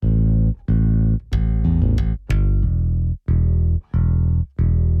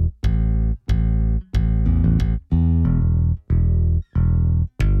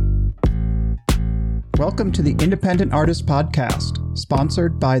Welcome to the Independent Artist Podcast,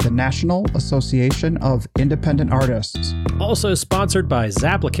 sponsored by the National Association of Independent Artists. Also sponsored by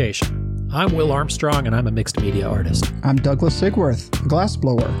Zapplication. I'm Will Armstrong, and I'm a mixed media artist. I'm Douglas Sigworth, a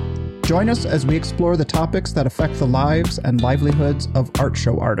glassblower. Join us as we explore the topics that affect the lives and livelihoods of art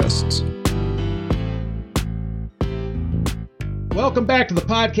show artists. Welcome back to the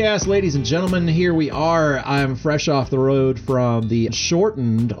podcast, ladies and gentlemen. Here we are. I'm fresh off the road from the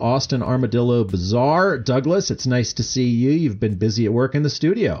shortened Austin Armadillo Bazaar. Douglas, it's nice to see you. You've been busy at work in the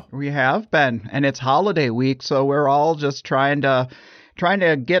studio. We have been, and it's holiday week, so we're all just trying to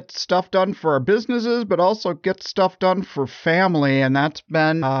get stuff done for our businesses, but also get stuff done for family, and that's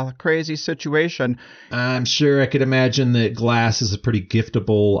been a crazy situation. I'm sure I could imagine that glass is a pretty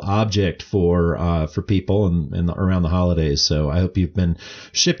giftable object for people and around the holidays, so I hope you've been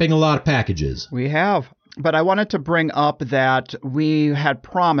shipping a lot of packages. We have. But I wanted to bring up that we had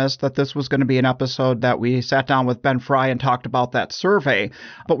promised that this was going to be an episode that we sat down with Ben Fry and talked about that survey.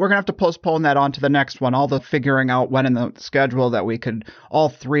 But we're going to have to postpone that on to the next one. All the figuring out when in the schedule that we could, all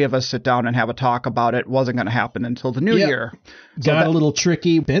three of us, sit down and have a talk about it wasn't going to happen until the new year. Got a little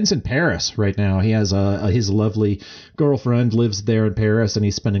tricky. Ben's in Paris right now. He has his lovely girlfriend lives there in Paris, and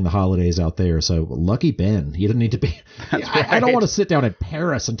he's spending the holidays out there. So lucky Ben. You didn't need to be. I don't want to sit down in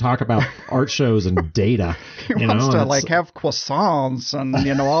Paris and talk about art shows and data. He wants to have croissants and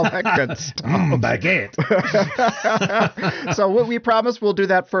all that good stuff. Baguette. So what we promised, we'll do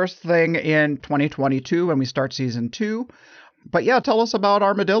that first thing in 2022 when we start season 2. But yeah, tell us about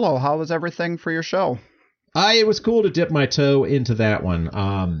Armadillo. How was everything for your show? It was cool to dip my toe into that one.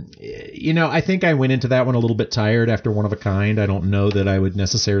 I think I went into that one a little bit tired after One of a Kind. I don't know that I would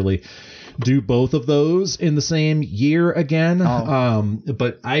necessarily do both of those in the same year again.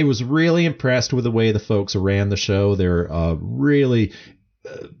 But I was really impressed with the way the folks ran the show. They're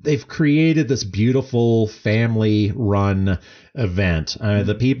they've created this beautiful family-run event.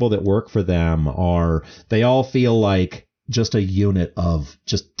 The people that work for them they all feel like just a unit of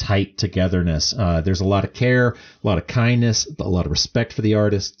just tight togetherness. There's a lot of care, a lot of kindness, a lot of respect for the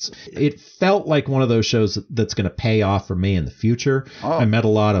artists. It felt like one of those shows that's going to pay off for me in the future. I met a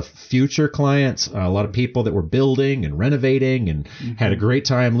lot of future clients, a lot of people that were building and renovating and had a great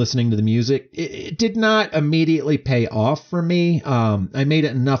time listening to the music. It did not immediately pay off for me. I made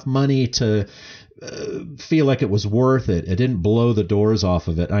enough money to feel like it was worth it. It didn't blow the doors off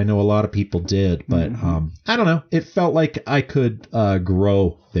of it. I know a lot of people did, but I don't know. It felt like I could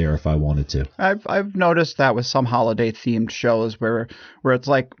grow there if I wanted to. I've noticed that with some holiday themed shows where it's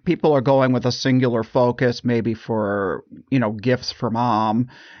like people are going with a singular focus, maybe for gifts for mom,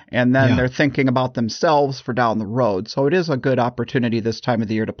 and then they're thinking about themselves for down the road. So it is a good opportunity this time of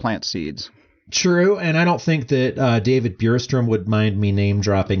the year to plant seeds. True, and I don't think that David Bjurstrom would mind me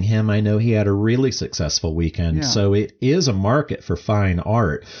name-dropping him. I know he had a really successful weekend, so it is a market for fine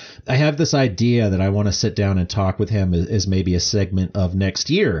art. I have this idea that I want to sit down and talk with him as maybe a segment of next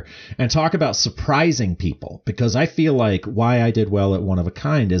year and talk about surprising people, because I feel like why I did well at One of a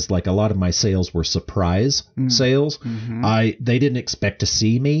Kind is like a lot of my sales were surprise sales. They didn't expect to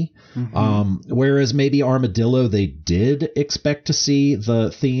see me, whereas maybe Armadillo, they did expect to see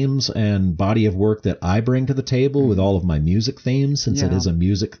the themes and body of work that I bring to the table with all of my music themes, since it is a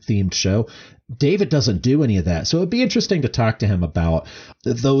music themed show. David doesn't do any of that. So it'd be interesting to talk to him about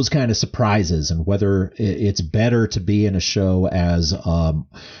those kind of surprises and whether it's better to be in a show as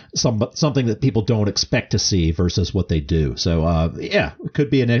something that people don't expect to see versus what they do. So it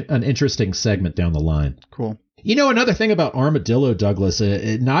could be an interesting segment down the line. Cool. Another thing about Armadillo, Douglas,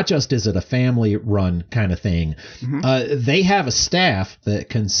 not just is it a family-run kind of thing, they have a staff that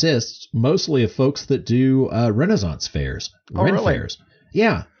consists mostly of folks that do Renaissance fairs, fairs.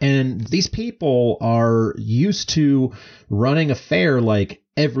 Yeah, and these people are used to running a fair like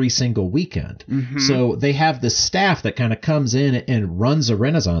every single weekend. So they have this staff that kind of comes in and runs a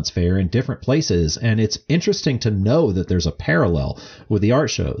Renaissance fair in different places. And it's interesting to know that there's a parallel with the art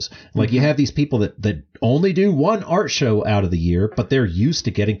shows. Like you have these people that only do one art show out of the year, but they're used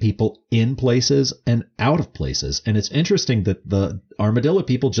to getting people in places and out of places. And it's interesting that the Armadillo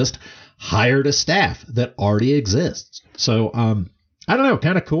people just hired a staff that already exists. So, I don't know,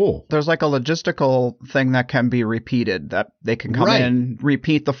 kind of cool. There's like a logistical thing that can be repeated, that they can come in,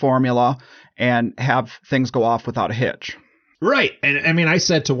 repeat the formula, and have things go off without a hitch. Right. And I mean, I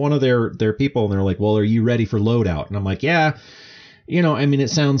said to one of their people, and they're like, well, are you ready for loadout? And I'm like, yeah. I mean, it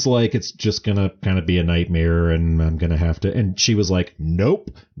sounds like it's just going to kind of be a nightmare and I'm going to have to. And she was like,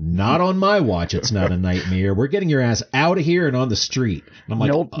 nope, not on my watch. It's not a nightmare. We're getting your ass out of here and on the street. And I'm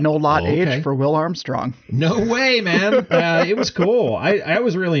like, no lot okay. age for Will Armstrong. No way, man. It was cool. I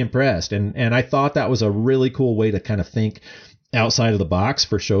was really impressed. And I thought that was a really cool way to kind of think outside of the box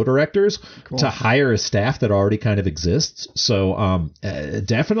for show directors to hire a staff that already kind of exists. So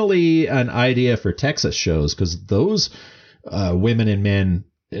definitely an idea for Texas shows, because those women and men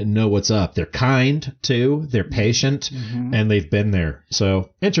know what's up. They're kind too. They're patient, and they've been there. So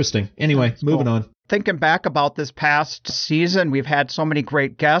interesting. Anyway, moving on. Thinking back about this past season, we've had so many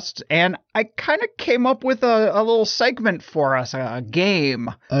great guests, and I kind of came up with a little segment for us, a game.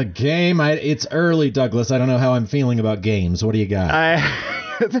 A game? It's early, Douglas. I don't know how I'm feeling about games. What do you got?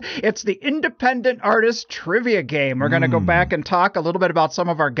 It's the Independent Artist Trivia Game. We're going to go back and talk a little bit about some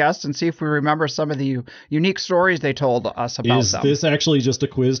of our guests and see if we remember some of the unique stories they told us about them. Is this actually just a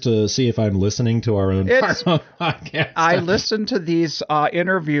quiz to see if I'm listening to our own podcast? I listen to these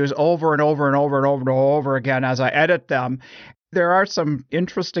interviews over and over and over and over and over again as I edit them. There are some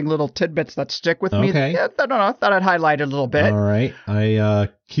interesting little tidbits that stick with me. Yeah, I don't know. Thought I'd highlight a little bit. All right. I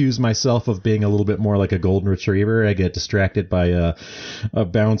accuse myself of being a little bit more like a golden retriever. I get distracted by a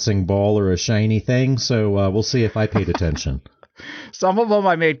bouncing ball or a shiny thing. So we'll see if I paid attention. Some of them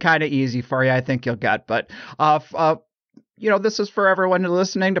I made kind of easy for you. I think you'll get. But, this is for everyone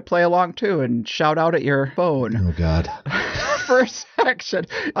listening to play along, too, and shout out at your phone. Oh, God. First section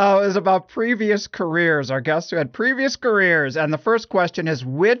is about previous careers, our guests who had previous careers. And the first question is,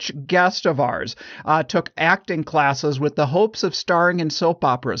 which guest of ours took acting classes with the hopes of starring in soap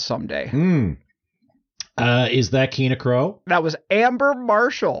operas someday? Is that Keena Crow? That was Amber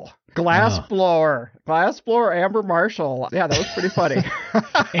Marshall. Glassblower, Amber Marshall. Yeah, that was pretty funny.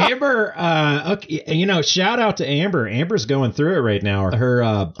 Amber, okay, shout out to Amber. Amber's going through it right now.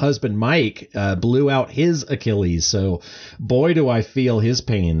 Her husband, Mike, blew out his Achilles. So, boy, do I feel his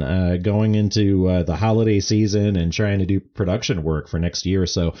pain going into the holiday season and trying to do production work for next year.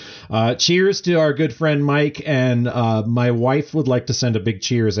 So, cheers to our good friend, Mike. And my wife would like to send a big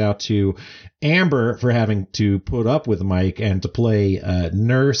cheers out to Amber for having to put up with Mike and to play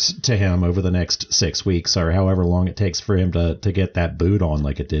nurse to him over the next 6 weeks or however long it takes for him to get that boot on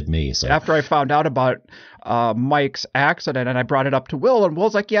like it did me. So after I found out about Mike's accident and I brought it up to Will, and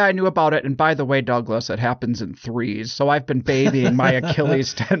Will's like, yeah, I knew about it. And by the way, Douglas, it happens in threes. So I've been babying my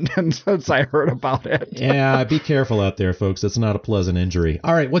Achilles tendon since I heard about it. Yeah, be careful out there, folks. It's not a pleasant injury.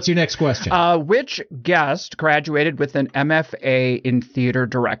 All right, what's your next question? Which guest graduated with an MFA in theater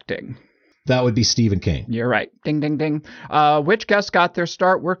directing? That would be Stephen King. You're right. Ding, ding, ding. Which guest got their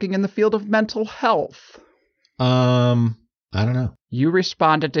start working in the field of mental health? I don't know. You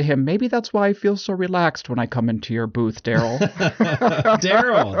responded to him, maybe that's why I feel so relaxed when I come into your booth, Daryl.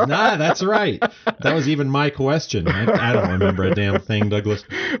 Daryl, that's right. That was even my question. I don't remember a damn thing, Douglas.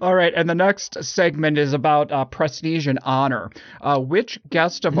 All right, and the next segment is about prestige and honor. Which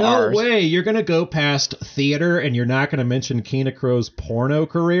guest of ours... No way, you're going to go past theater and you're not going to mention Keena Crow's porno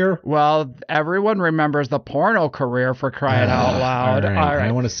career? Well, everyone remembers the porno career, for crying out loud. All right.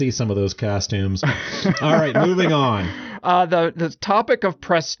 I want to see some of those costumes. All right, moving on. The topic of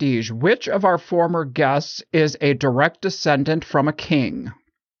prestige. Which of our former guests is a direct descendant from a king?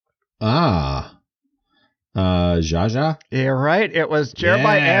 Jaja? Yeah, right. It was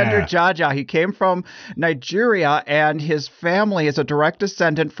Jeremiah Andrew Jaja. He came from Nigeria, and his family is a direct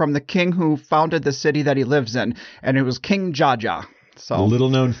descendant from the king who founded the city that he lives in, and it was King Jaja. So, little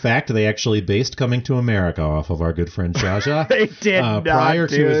known fact, they actually based Coming to America off of our good friend Jaja. They did not prior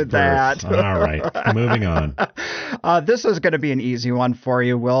do to his that. Birth. All right, moving on. This is going to be an easy one for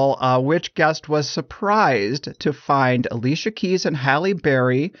you, Will. Which guest was surprised to find Alicia Keys and Halle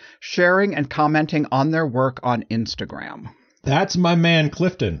Berry sharing and commenting on their work on Instagram? That's my man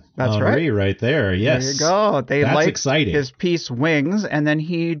Clifton. That's Henry right there. Yes. There you go. They That's liked exciting. His piece Wings, and then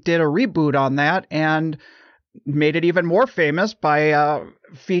he did a reboot on that and made it even more famous by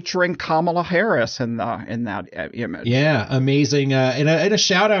featuring Kamala Harris in that image. Yeah, amazing. And a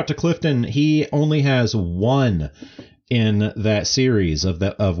shout out to Clifton. He only has one in that series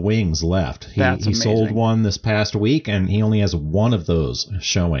of Wings left. He sold one this past week, and he only has one of those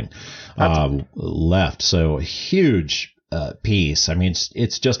showing left. So huge piece. I mean,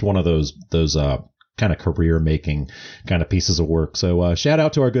 it's just one of those kind of career-making kind of pieces of work. So shout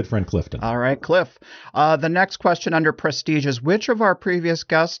out to our good friend Clifton. All right, Cliff. The next question under prestige is, which of our previous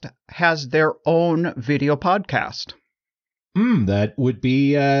guests has their own video podcast? That would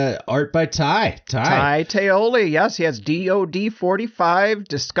be art by Ty. Ty Taoli. Yes, he has DOD 45,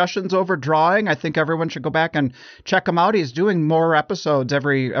 Discussions Over Drawing. I think everyone should go back and check him out. He's doing more episodes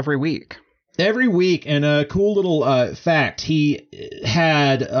every week. Every week, and a cool little fact, he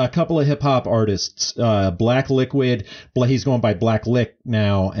had a couple of hip-hop artists, Black Liquid, he's going by Black Lick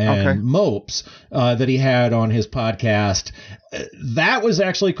now, and Mopes, that he had on his podcast. That was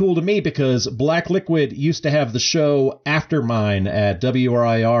actually cool to me because Black Liquid used to have the show After Mine at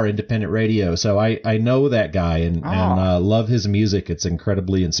WRIR Independent Radio, so I know that guy and love his music. It's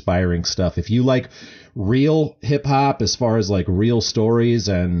incredibly inspiring stuff. If you like real hip hop as far as like real stories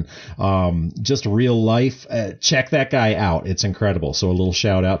and just real life, check that guy out. It's incredible. So a little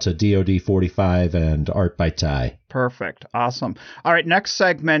shout out to DOD 45 and Art by Ty. Perfect. Awesome. All right. Next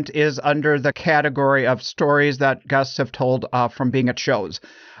segment is under the category of stories that guests have told from being at shows.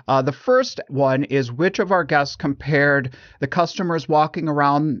 The first one is which of our guests compared the customers walking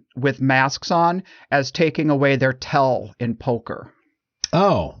around with masks on as taking away their tell in poker.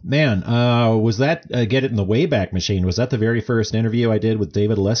 Oh, man. Was that Get It in the Wayback Machine? Was that the very first interview I did with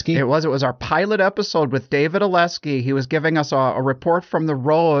David Oleski? It was. It was our pilot episode with David Oleski. He was giving us a report from the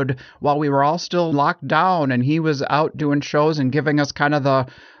road while we were all still locked down, and he was out doing shows and giving us kind of the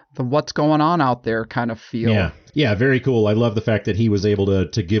what's going on out there kind of feel. Yeah, very cool. I love the fact that he was able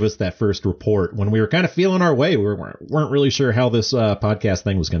to give us that first report when we were kind of feeling our way. We weren't really sure how this podcast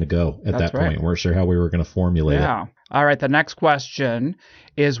thing was going to go at that point. We weren't sure how we were going to formulate it. All right, the next question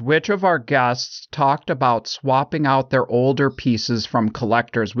is which of our guests talked about swapping out their older pieces from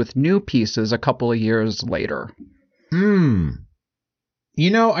collectors with new pieces a couple of years later? You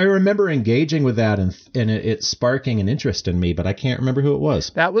know, I remember engaging with that and it sparking an interest in me, but I can't remember who it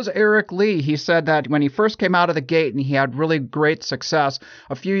was. That was Eric Lee. He said that when he first came out of the gate and he had really great success,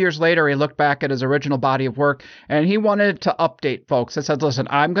 a few years later he looked back at his original body of work and he wanted to update folks. He said, listen,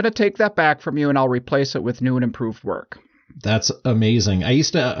 I'm going to take that back from you and I'll replace it with new and improved work. That's amazing. I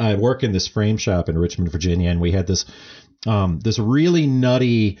used to work in this frame shop in Richmond, Virginia, and we had this really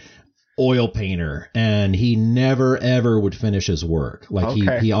nutty oil painter, and he never ever would finish his work.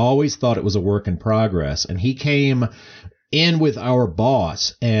 Like he always thought it was a work in progress, and he came in with our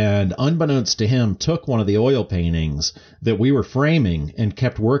boss and unbeknownst to him took one of the oil paintings that we were framing and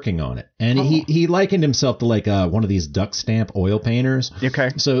kept working on it. And he likened himself to like one of these duck stamp oil painters.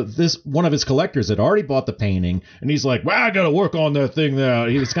 Okay. So this one of his collectors had already bought the painting and he's like, well, I got to work on that thing now.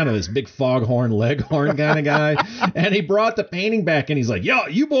 He was kind of this big foghorn leghorn kind of guy. And he brought the painting back and he's like, yo,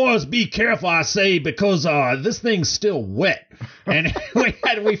 you boys be careful, I say, because this thing's still wet. And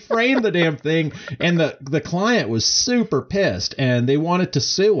we framed the damn thing and the client was super pissed and they wanted to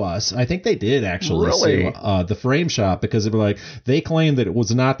sue us. I think they did actually sue the frame shop because they claimed that it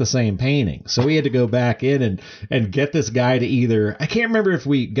was not the same painting. So we had to go back in and get this guy to either, I can't remember if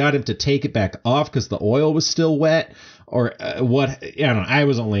we got him to take it back off because the oil was still wet or what. I don't know. I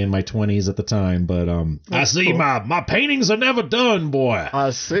was only in my 20s at the time, but I see my paintings are never done, boy.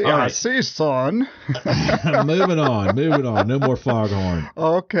 I see, son. Moving on. No more foghorn.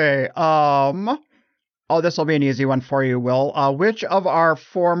 Okay. This will be an easy one for you, Will. Which of our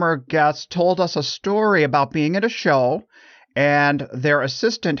former guests told us a story about being at a show and their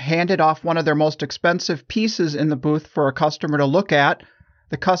assistant handed off one of their most expensive pieces in the booth for a customer to look at?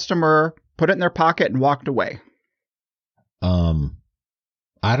 The customer put it in their pocket and walked away.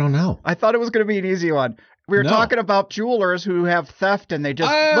 I don't know. I thought it was going to be an easy one. We were talking about jewelers who have theft and they just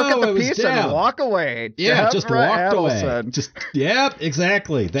look at the piece and walk away. Yeah, just walked away.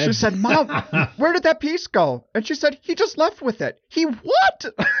 Exactly. She said, Mom, where did that piece go? And she said, he just left with it. He what?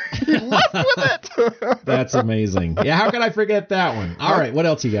 He left with it. That's amazing. Yeah, how can I forget that one? All right, what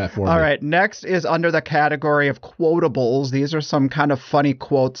else you got for me? All right, next is under the category of quotables. These are some kind of funny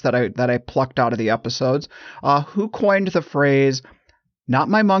quotes that I plucked out of the episodes. Who coined the phrase, not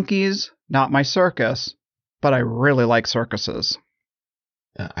my monkeys, not my circus, but I really like circuses?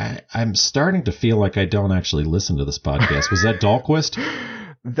 I'm starting to feel like I don't actually listen to this podcast. Was that Dahlquist?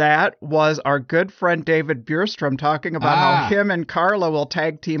 That was our good friend David Bierstrom talking about how him and Carla will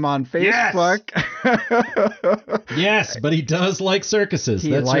tag team on Facebook. Yes, but he does like circuses.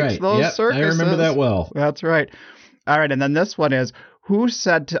 That's right. He likes those circuses. I remember that well. That's right. All right, and then this one is, who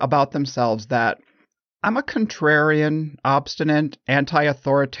said about themselves that I'm a contrarian, obstinate,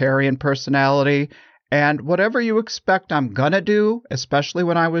 anti-authoritarian personality, and whatever you expect I'm going to do, especially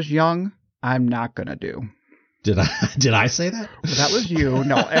when I was young, I'm not going to do. Did I say that? That was you.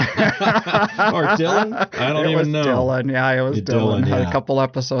 No. Or Dylan? I don't even know. Dylan. Yeah, it was Dylan. Yeah. A couple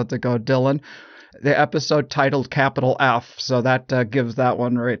episodes ago, Dylan. The episode titled Capital F, so that gives that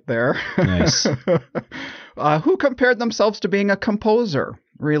one right there. Nice. who compared themselves to being a composer,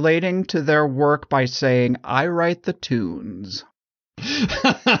 relating to their work by saying, "I write the tunes."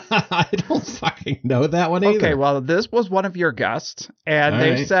 I don't fucking know that one either. Okay, well, this was one of your guests, and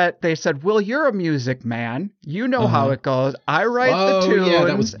they said, "Will, you're a music man. You know how it goes. I write the tunes." Yeah,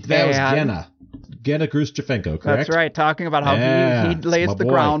 that was Gena Grushchenko, correct? That's right, talking about how he lays the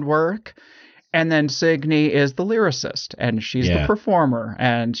groundwork. And then Signe is the lyricist, and she's the performer,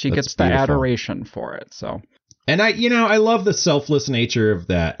 and she gets the adoration for it. So, and I love the selfless nature of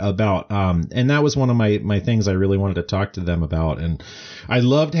that and that was one of my things I really wanted to talk to them about. And I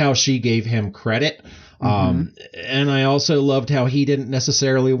loved how she gave him credit. And I also loved how he didn't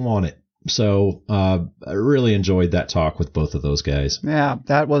necessarily want it. So I really enjoyed that talk with both of those guys. Yeah,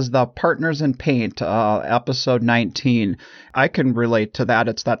 that was the Partners in Paint, episode 19. I can relate to that.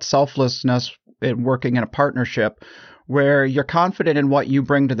 It's that selflessness in working in a partnership where you're confident in what you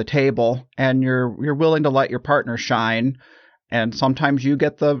bring to the table and you're willing to let your partner shine. And sometimes you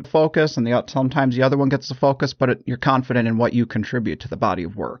get the focus and sometimes the other one gets the focus, but you're confident in what you contribute to the body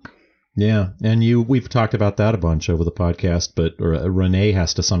of work. Yeah, and we've talked about that a bunch over the podcast, but Renee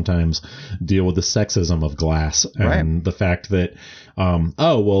has to sometimes deal with the sexism of glass and the fact that,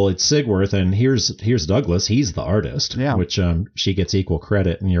 it's Sigworth and here's Douglas, he's the artist, which she gets equal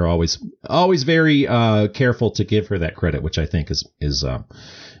credit, and you're always very careful to give her that credit, which I think is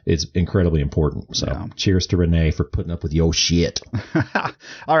incredibly important. So cheers to Renee for putting up with yo shit.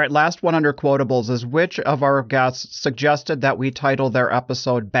 All right, last one under quotables is which of our guests suggested that we title their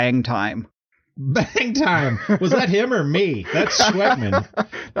episode Bang Time? Bang Time. Was that him or me? That's Schwegman.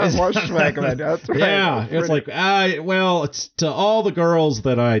 That was Schwegman. That's right. Yeah, it's like, it's to all the girls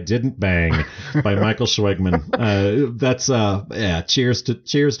that I didn't bang by Michael Schwegman.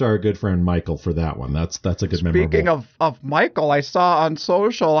 Cheers to our good friend Michael for that one. That's a good memory. Speaking of Michael, I saw on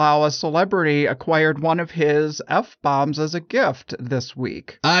social how a celebrity acquired one of his F-bombs as a gift this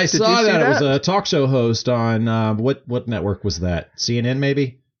week. I saw that. It was a talk show host on what network was that? CNN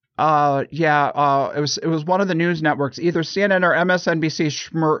maybe? It was one of the news networks, either CNN or MSNBC.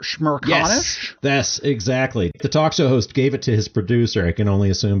 Schmerkanish. Yes, exactly. The talk show host gave it to his producer. I can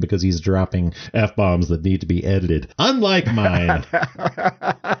only assume because he's dropping F-bombs that need to be edited, unlike mine.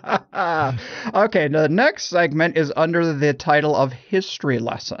 Okay, the next segment is under the title of History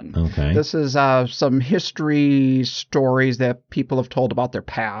Lesson. Okay. This is some history stories that people have told about their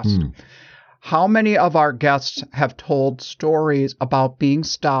past. How many of our guests have told stories about being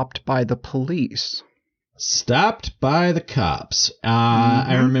stopped by the police? Stopped by the cops.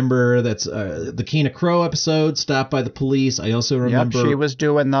 I remember that's the Keena Crow episode, stopped by the police. I also remember she was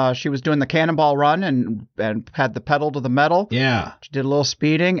doing the cannonball run and had the pedal to the metal. Yeah. She did a little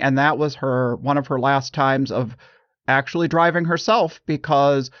speeding, and that was one of her last times of actually driving herself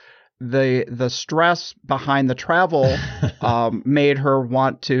because the stress behind the travel made her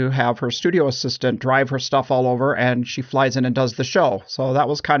want to have her studio assistant drive her stuff all over, and she flies in and does the show. So that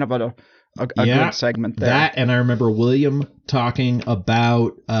was kind of a good segment there. That, and I remember William talking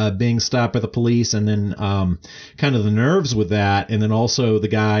about being stopped by the police, and then kind of the nerves with that, and then also the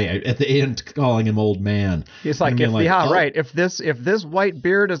guy at the end calling him old man. He's like, right. If this white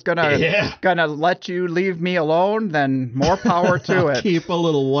beard is gonna let you leave me alone, then more power to it. Keep a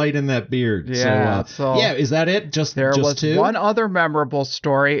little white in that beard. Yeah. Is that it? There was two? One other memorable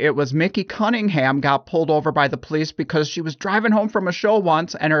story. It was Mickey Cunningham got pulled over by the police because she was driving home from a show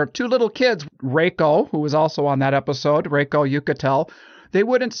once, and her two little kids, Reiko, who was also on that episode, Reiko Yucatel, they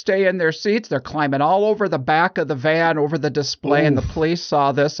wouldn't stay in their seats. They're climbing all over the back of the van, over the display, and the police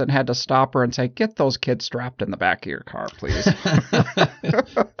saw this and had to stop her and say, "Get those kids strapped in the back of your car, please."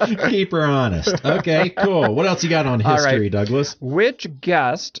 Keep her honest. Okay, cool. What else you got on history, Douglas? Which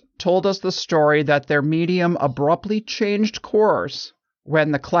guest told us the story that their medium abruptly changed course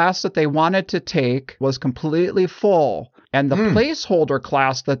when the class that they wanted to take was completely full, and the placeholder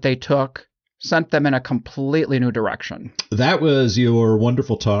class that they took sent them in a completely new direction? That was your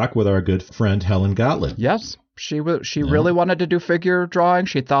wonderful talk with our good friend Helen Gottlieb. Yes. She really wanted to do figure drawing.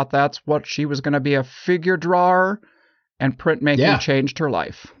 She thought that's what she was going to be, a figure drawer, and printmaking changed her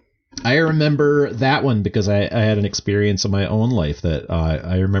life. I remember that one because I had an experience in my own life that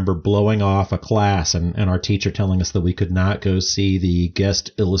I remember blowing off a class and our teacher telling us that we could not go see the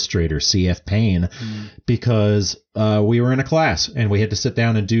guest illustrator, C.F. Payne, because we were in a class and we had to sit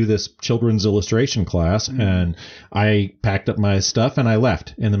down and do this children's illustration class. And I packed up my stuff and I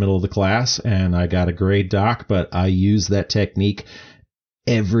left in the middle of the class, and I got a grade doc, but I used that technique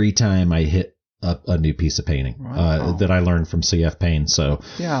every time I hit a new piece of painting that I learned from CF Payne. So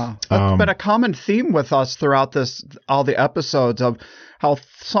yeah, that's been a common theme with us throughout all the episodes of how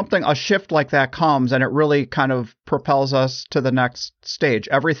a shift like that comes and it really kind of propels us to the next stage.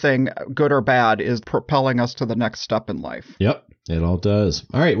 Everything, good or bad, is propelling us to the next step in life. Yep, it all does.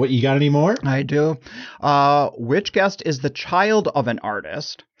 All right, what, you got any more? I do. Which guest is the child of an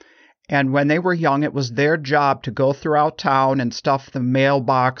artist? And when they were young, it was their job to go throughout town and stuff the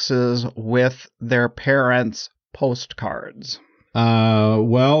mailboxes with their parents' postcards.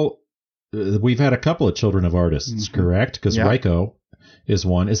 Well, we've had a couple of children of artists, correct? Because Ryko is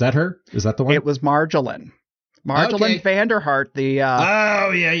one. Is that her? Is that the one? It was Marjolaine. Marjolaine Vanderhart, the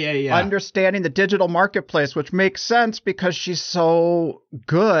understanding the digital marketplace, which makes sense because she's so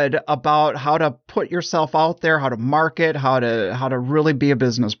good about how to put yourself out there, how to market, how to really be a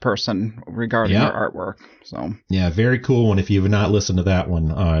business person regarding your artwork. So yeah, very cool one. If you've not listened to that one,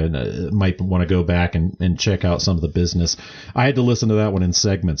 might want to go back and check out some of the business. I had to listen to that one in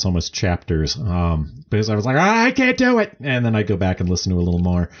segments, almost chapters, because I was like, I can't do it, and then I go back and listen to a little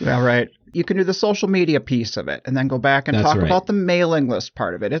more. Yeah, right. You can do the social media piece of it and then go back and talk about the mailing list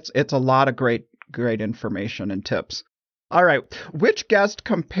part of it. It's a lot of great information and tips. All right. Which guest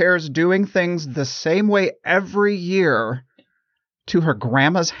compares doing things the same way every year to her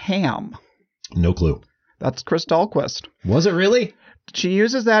grandma's ham? No clue. That's Chris Dahlquist. Was it really? She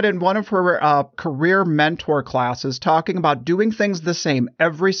uses that in one of her career mentor classes, talking about doing things the same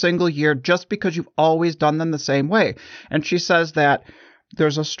every single year just because you've always done them the same way. And she says that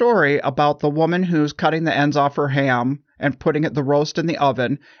there's a story about the woman who's cutting the ends off her ham and putting the roast in the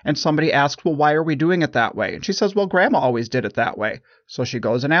oven. And somebody asks, well, why are we doing it that way? And she says, well, Grandma always did it that way. So she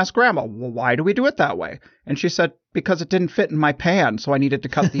goes and asks Grandma, well, why do we do it that way? And she said, because it didn't fit in my pan, so I needed to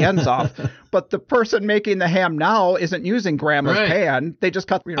cut the ends off. But the person making the ham now isn't using Grandma's pan. They just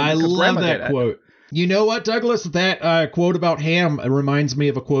cut, I love Grandma that quote. You know what, Douglas? That quote about ham reminds me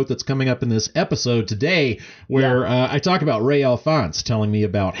of a quote that's coming up in this episode today where I talk about Ray Alphonse telling me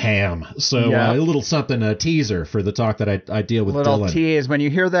about ham. So a little something, a teaser for the talk that I deal with Dylan. Little tease. When you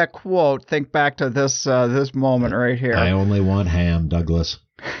hear that quote, think back to this moment right here. I only want ham, Douglas.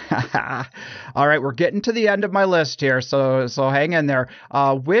 All right, we're getting to the end of my list here, so hang in there.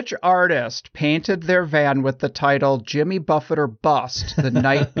 Which artist painted their van with the title Jimmy Buffett or Bust the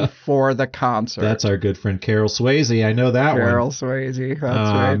night before the concert? That's our good friend Carol Swayze. I know that one. Carol Swayze. That's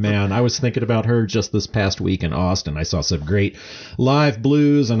right. Man, I was thinking about her just this past week in Austin. I saw some great live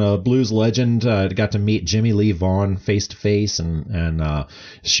blues and a blues legend. Got to meet Jimmy Lee Vaughan face to face, and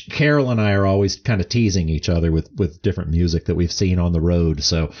Carol and I are always kind of teasing each other with different music that we've seen on the road.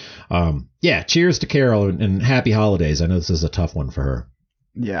 So, cheers to Carol and happy holidays. I know this is a tough one for her.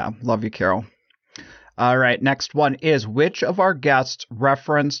 Yeah, love you, Carol. All right, next one is, which of our guests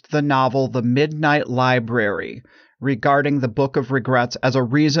referenced the novel The Midnight Library regarding the Book of Regrets as a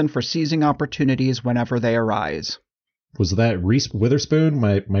reason for seizing opportunities whenever they arise? Was that Reese Witherspoon,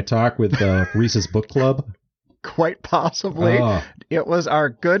 my talk with Reese's Book Club? Quite possibly. It was our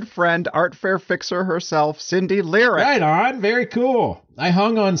good friend, art fair fixer herself, Cindy Lyric. Right on. Very cool. I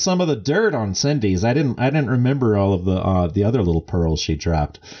hung on some of the dirt on Cindy's. I didn't remember all of the other little pearls she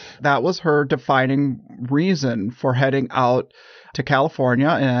dropped. That was her defining reason for heading out to California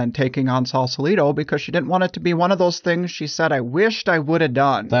and taking on Sausalito, because she didn't want it to be one of those things she said, I wished I would have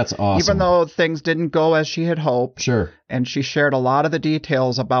done. That's awesome. Even though things didn't go as she had hoped. Sure. And she shared a lot of the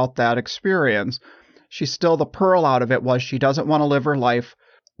details about that experience. The pearl out of it was she doesn't want to live her life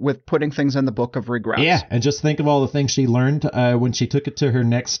with putting things in the Book of Regrets. Yeah, and just think of all the things she learned when she took it to her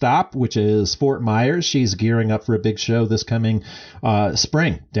next stop, which is Fort Myers. She's gearing up for a big show this coming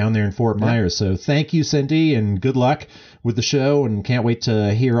spring down there in Fort Myers. So thank you, Cindy, and good luck with the show, and can't wait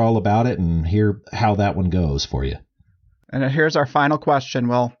to hear all about it and hear how that one goes for you. And here's our final question,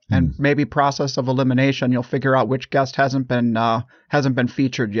 Will, and maybe process of elimination. You'll figure out which guest hasn't been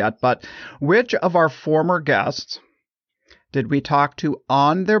featured yet. But which of our former guests did we talk to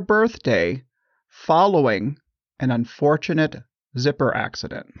on their birthday following an unfortunate zipper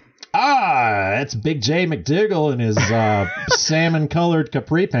accident? It's Big J McDougal and his salmon-colored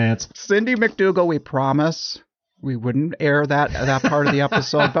capri pants. Cindy McDougal, we promise we wouldn't air that part of the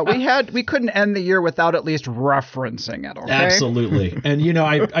episode, but we couldn't end the year without at least referencing it, okay? Absolutely. And,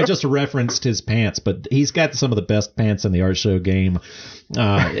 I just referenced his pants, but he's got some of the best pants in the art show game.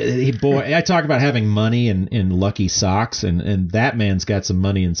 I talk about having money in lucky socks, and that man's got some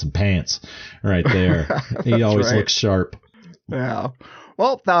money in some pants right there. He always looks sharp. Yeah.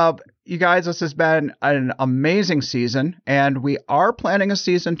 Well, You guys, this has been an amazing season, and we are planning a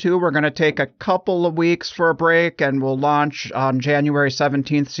season 2. We're going to take a couple of weeks for a break, and we'll launch on January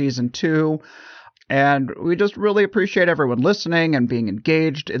 17th, season 2. And we just really appreciate everyone listening and being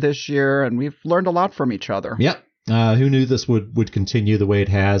engaged this year, and we've learned a lot from each other. Yep. Who knew this would continue the way it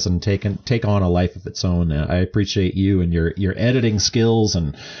has and take on a life of its own? I appreciate you and your editing skills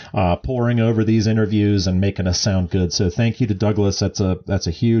and poring over these interviews and making us sound good. So thank you to Douglas. That's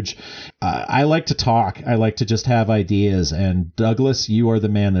a huge. I like to talk. I like to just have ideas. And Douglas, you are the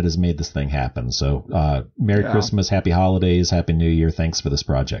man that has made this thing happen. So Merry Christmas, Happy Holidays, Happy New Year. Thanks for this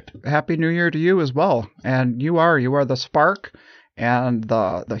project. Happy New Year to you as well. And you are the spark and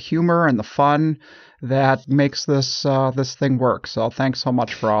the humor and the fun that makes this thing work. So thanks so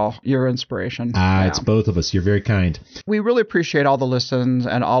much for all your inspiration. It's both of us. You're very kind. We really appreciate all the listens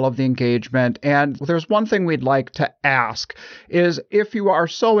and all of the engagement. And there's one thing we'd like to ask is if you are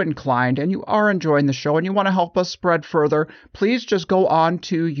so inclined and you are enjoying the show and you want to help us spread further, please just go on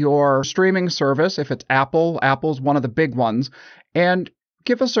to your streaming service. If it's Apple's one of the big ones, and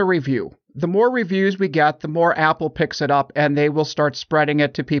give us a review. The more reviews we get, the more Apple picks it up, and they will start spreading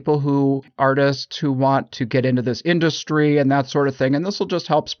it to artists who want to get into this industry and that sort of thing. And this will just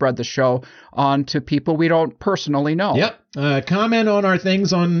help spread the show on to people we don't personally know. Yep. Comment on our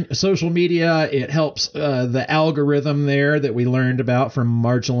things on social media. It helps the algorithm there that we learned about from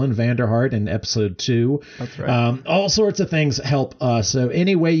Marjolin Vanderhart in episode 2. That's right. All sorts of things help us. So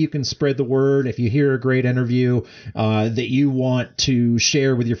any way you can spread the word, if you hear a great interview that you want to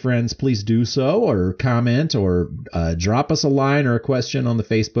share with your friends, please do so, or comment, or drop us a line or a question on the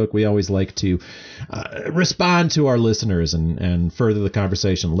Facebook. We always like to respond to our listeners and further the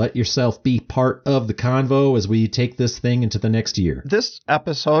conversation. Let yourself be part of the convo as we take this thing into the next year. This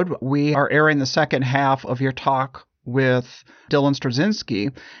episode, we are airing the second half of your talk with Dylan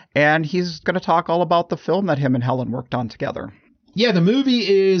Strzynski, and he's going to talk all about the film that him and Helen worked on together. Yeah, the movie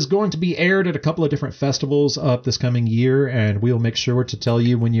is going to be aired at a couple of different festivals up this coming year, and we'll make sure to tell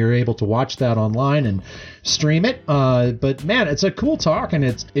you when you're able to watch that online and stream it. But man, it's a cool talk, and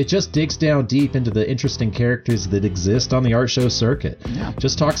it just digs down deep into the interesting characters that exist on the art show circuit. Yeah.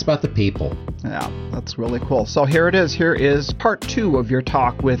 Just talks about the people. Yeah, that's really cool. So here it is. Here is part 2 of your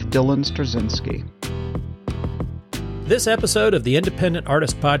talk with Dylan Strzynski. This episode of the Independent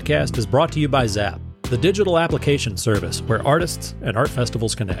Artist Podcast is brought to you by Zap, the digital application service where artists and art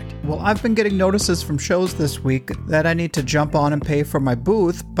festivals connect. Well, I've been getting notices from shows this week that I need to jump on and pay for my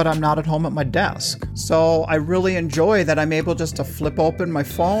booth, but I'm not at home at my desk. So I really enjoy that I'm able just to flip open my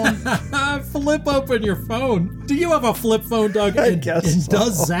phone. Flip open your phone? Do you have a flip phone, Doug? I guess so.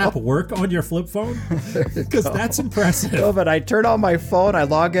 Does Zap work on your flip phone? Because that's impressive. No, but I turn on my phone, I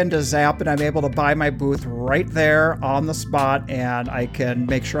log into Zap, and I'm able to buy my booth right there on the spot, and I can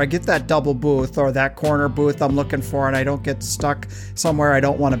make sure I get that double booth or that corner booth I'm looking for, and I don't get stuck somewhere I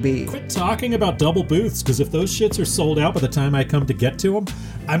don't want to be. Quit talking about double booths, because if those shits are sold out by the time I come to get to them,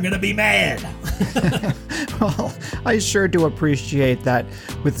 I'm going to be mad. Well, I sure do appreciate that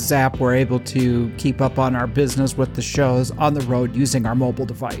with Zap we're able to keep up on our business with the shows on the road using our mobile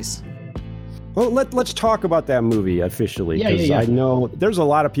device. Well, let's talk about that movie officially, because Yeah. I know there's a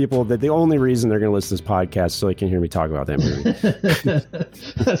lot of people that the only reason they're going to listen to this podcast is so they can hear me talk about that movie.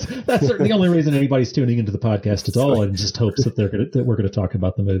 that's the only reason anybody's tuning into the podcast at all, and just hopes that we're going to talk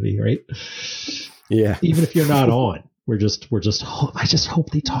about the movie, right? Yeah. Even if you're not on, I just hope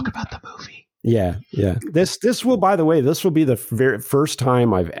they talk about the movie. Yeah. This will, by the way, this will be the very first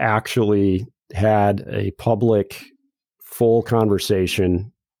time I've actually had a public full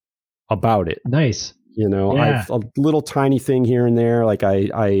conversation about it. Nice. You know, Yeah. I've a little tiny thing here and there. Like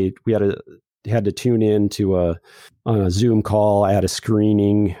we had to tune in to on a Zoom call. I had a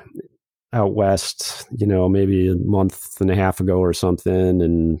screening out west, you know, maybe a month and a half ago or something,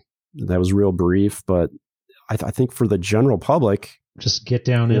 and that was real brief. But I think for the general public, Just get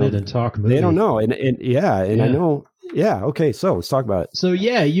down in it and talk movie. they don't know, and I know. Yeah. Okay. So let's talk about it. So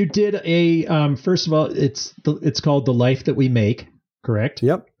yeah, you did a first of all, it's called The Life That We Make, correct?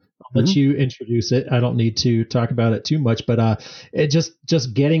 Yep. I'll let you introduce it. I don't need to talk about it too much, but it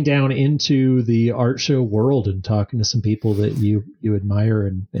just getting down into the art show world and talking to some people that you admire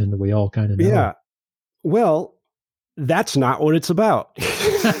and that we all kind of know. Yeah. Well, that's not what it's about.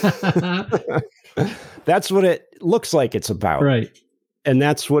 That's what it looks like it's about. Right. And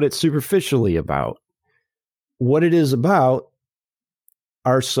that's what it's superficially about. What it is about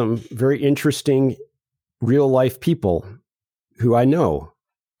are some very interesting real life people who I know,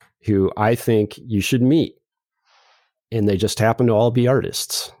 who I think you should meet. And they just happen to all be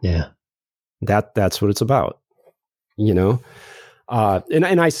artists. Yeah. That's what it's about. You know,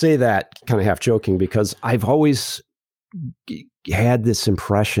 And I say that kind of half joking because I've always had this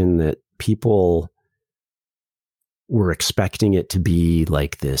impression that people were expecting it to be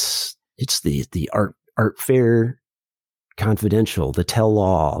like this. It's the art fair confidential, the tell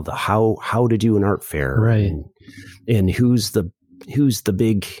all, the how to do an art fair, right? And who's the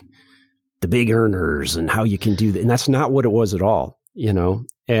big earners and how you can do that. And that's not what it was at all, you know.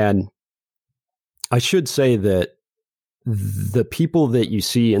 And I should say that the people that you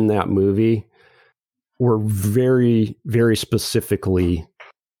see in that movie were very, very specifically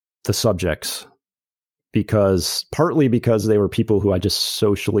the subjects, partly because they were people who I just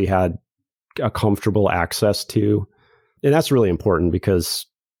socially had a comfortable access to. And that's really important because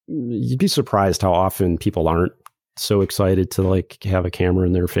you'd be surprised how often people aren't so excited to like have a camera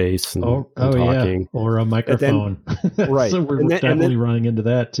in their face and, and talking. Yeah. Or a microphone. Then, right. So we're definitely running into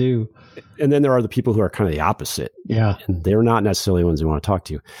that too. And then there are the people who are kind of the opposite. Yeah. And they're not necessarily the ones you want to talk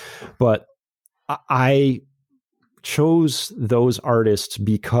to. But I chose those artists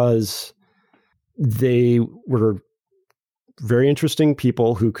because they were very interesting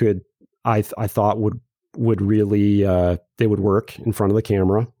people who could, I thought would really, they would work in front of the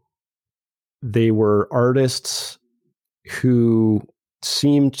camera. They were artists who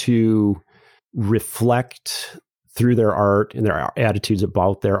seemed to reflect through their art and their attitudes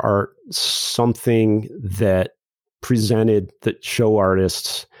about their art something that presented the show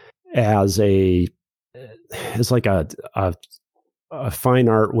artists as like a fine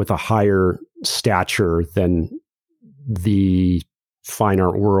art with a higher stature than the fine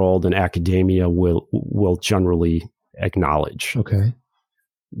art world and academia will generally acknowledge. Okay.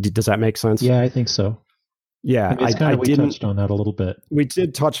 Does that make sense? Yeah, I think so. Yeah, we touched on that a little bit. We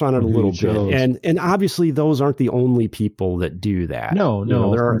did touch on it a little bit, and obviously those aren't the only people that do that. No,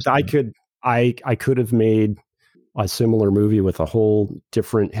 I could have made a similar movie with a whole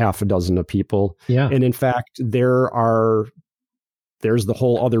different half a dozen of people. Yeah, and in fact, there's the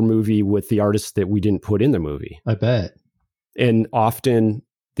whole other movie with the artists that we didn't put in the movie. I bet. And often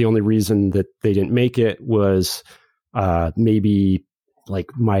the only reason that they didn't make it was maybe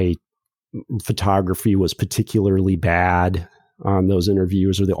like my photography was particularly bad on those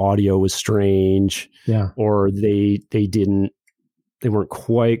interviews, or the audio was strange, or they weren't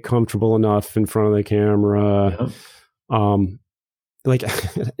quite comfortable enough in front of the camera.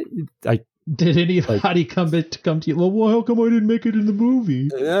 Did anybody come to you? Well, how come I didn't make it in the movie?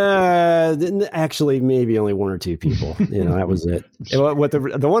 Actually, maybe only one or two people. That was it. What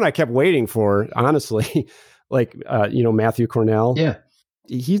the one I kept waiting for, honestly, Matthew Cornell. Yeah.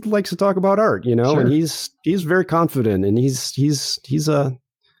 He likes to talk about art, Sure. and he's very confident, and he's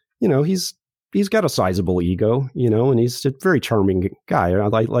got a sizable ego, and he's a very charming guy. I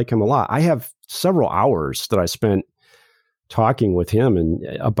like him a lot. I have several hours that I spent talking with him and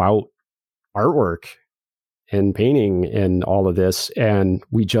about artwork and painting and all of this, and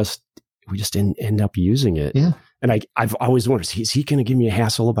we just didn't end up using it. Yeah. And I've always wondered, is he going to give me a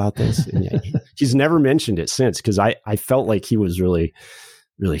hassle about this? And he's never mentioned it since, because I felt like he was really,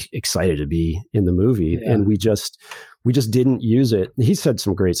 really excited to be in the movie, and we just didn't use it. He said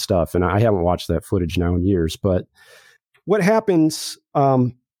some great stuff, and I haven't watched that footage now in years. But what happens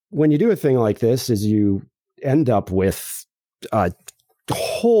when you do a thing like this is you end up with a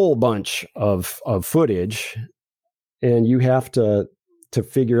whole bunch of footage, and you have to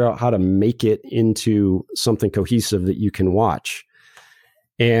figure out how to make it into something cohesive that you can watch.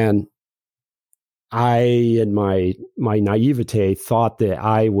 And I, in my naivete, thought that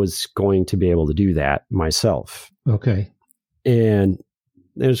I was going to be able to do that myself. Okay. And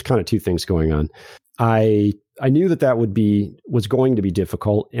there's kind of two things going on. I knew that was going to be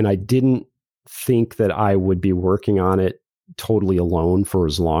difficult, and I didn't think that I would be working on it totally alone for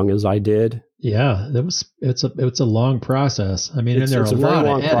as long as I did. Yeah, it's a long process. I mean, and there are a lot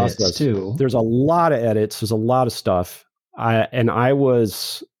of edits too. There's a lot of edits. There's a lot of stuff. I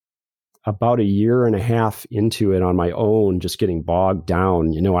was about a year and a half into it on my own, just getting bogged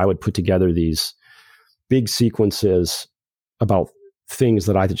down. I would put together these big sequences about things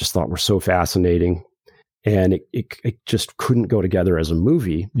that I just thought were so fascinating, and it just couldn't go together as a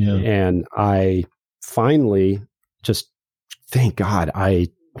movie. Yeah. And I finally just, thank God, I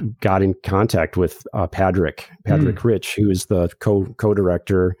got in contact with Patrick Rich, who is the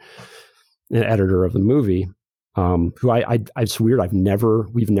co-director and editor of the movie. Who it's weird.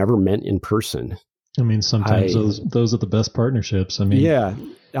 We've never met in person. I mean, sometimes those are the best partnerships. I mean, yeah,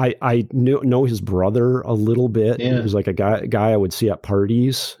 I know his brother a little bit. Yeah. He was like a guy I would see at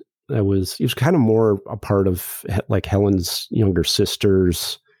parties. He was kind of more a part of like Helen's younger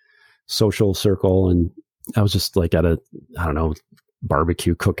sister's social circle. And I was just like at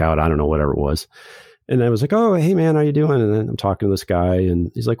barbecue cookout. I don't know, whatever it was. And I was like, oh, hey man, how you doing? And then I'm talking to this guy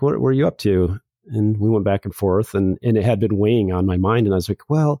and he's like, what are you up to? And we went back and forth and it had been weighing on my mind. And I was like,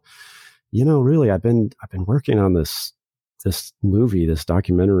 well, really, I've been working on this movie, this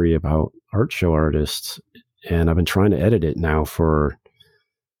documentary about art show artists. And I've been trying to edit it now for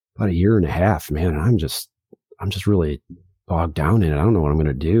about a year and a half, man. And I'm just really bogged down in it. I don't know what I'm going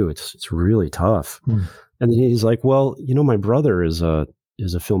to do. It's really tough. And then he's like, well, my brother is a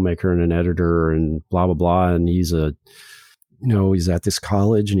filmmaker and an editor and blah, blah, blah. And he's he's at this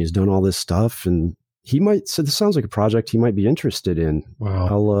college and he's done all this stuff. And so this sounds like a project he might be interested in.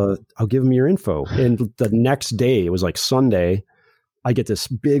 Wow. I'll give him your info. And the next day, it was like Sunday, I get this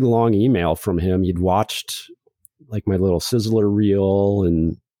big long email from him. He'd watched like my little Sizzler reel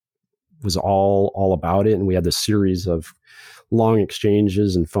and was all about it. And we had this series of long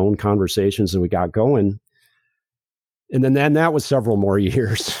exchanges and phone conversations and we got going. And then that was several more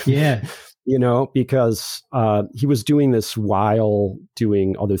years. Yeah. Because he was doing this while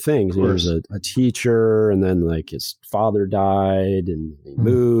doing other things. He was a teacher, and then like his father died, and he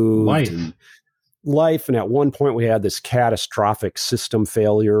moved. Life. And at one point, we had this catastrophic system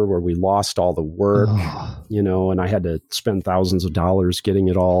failure where we lost all the work. And I had to spend thousands of dollars getting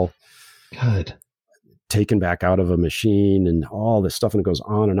it all taken back out of a machine and all this stuff. And it goes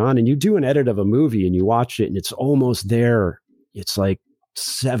on. And you do an edit of a movie and you watch it, and it's almost there. It's like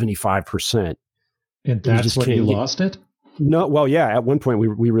 75%. And that's when you lost it? No, well, yeah, at one point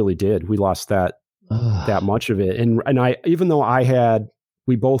we really did. We lost that much of it. And I, even though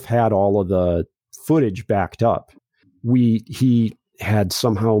we both had all of the footage backed up, he had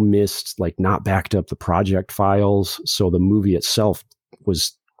somehow missed, like, not backed up the project files. So the movie itself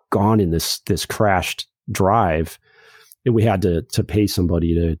was gone in this crashed drive. And we had to pay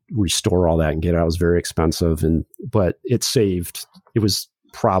somebody to restore all that and get it out. It was very expensive. But it saved. It was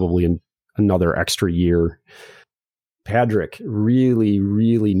probably another extra year. Patrick really,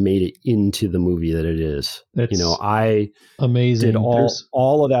 really made it into the movie that it is. I amazing. Did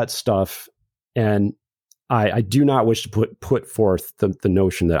all of that stuff, and I do not wish to put forth the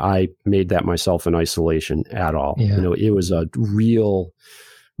notion that I made that myself in isolation at all. Yeah. It was a real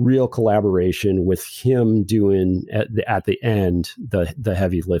collaboration with him doing at the end the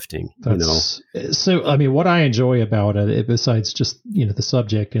heavy lifting. So I mean, what I enjoy about it, besides just the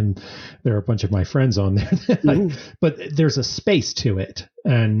subject, and there are a bunch of my friends on there, but there's a space to it,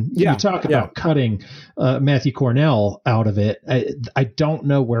 and you talk about cutting Matthew Cornell out of it. I don't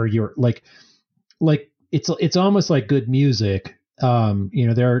know where you're like it's almost like good music.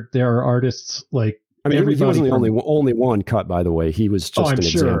 There are artists like. I mean, he wasn't the only one cut, by the way. He was just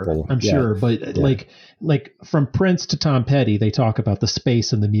example. I'm sure. But like from Prince to Tom Petty, they talk about the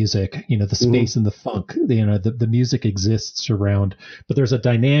space in the music, the space in the funk, the music exists around, but there's a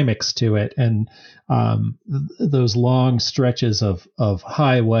dynamics to it. And those long stretches of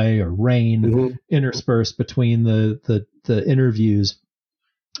highway or rain interspersed between the interviews,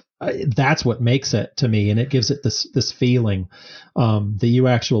 that's what makes it to me, and it gives it this feeling that you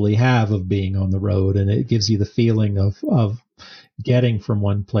actually have of being on the road, and it gives you the feeling of getting from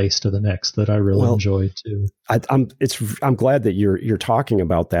one place to the next that I really enjoy too. I'm glad that you're talking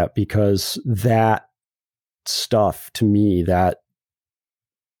about that, because that stuff to me, that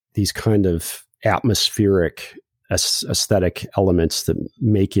these kind of atmospheric aesthetic elements that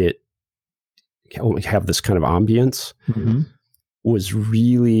make it have this kind of ambience. Was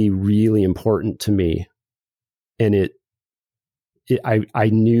really, really important to me. And I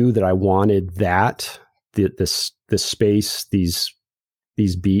knew that I wanted that, this space, these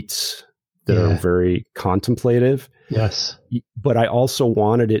beats that are very contemplative. Yes. But I also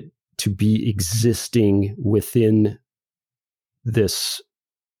wanted it to be existing within this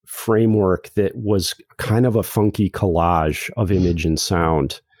framework that was kind of a funky collage of image and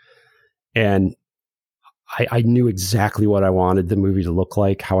sound. And I knew exactly what I wanted the movie to look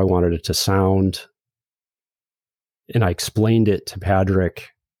like, how I wanted it to sound. And I explained it to Patrick,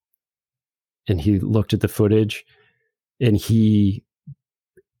 and he looked at the footage, and he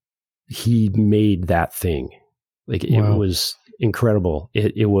made that thing. Like, it was incredible.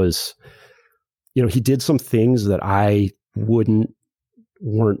 It was, he did some things that I wouldn't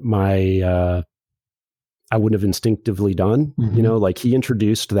have instinctively done, like he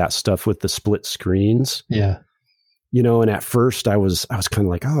introduced that stuff with the split screens. Yeah. And at first I was kind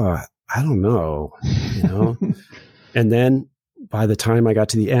of like, oh, I don't know, and then by the time I got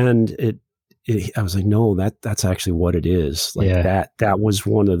to the end, I was like, no, that's actually what it is. Like that was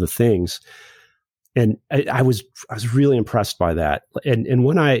one of the things. And I was really impressed by that. And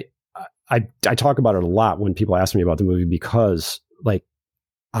when I talk about it a lot when people ask me about the movie, because like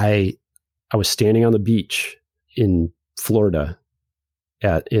I was standing on the beach in Florida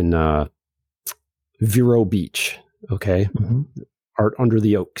in Vero Beach. Okay. Mm-hmm. Art Under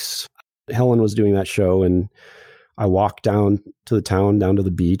the Oaks. Helen was doing that show, and I walked down to the town, down to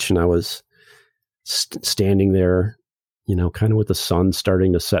the beach, and I was standing there, kind of with the sun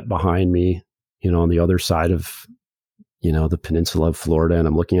starting to set behind me, on the other side of, the peninsula of Florida, and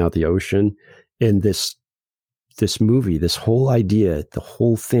I'm looking out the ocean, and this movie, this whole idea, the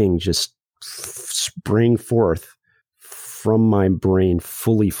whole thing just sprang forth from my brain,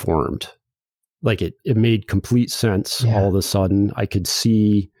 fully formed. Like it made complete sense. All of a sudden. I could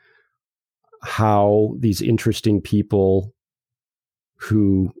see how these interesting people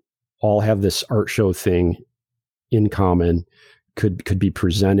who all have this art show thing in common could be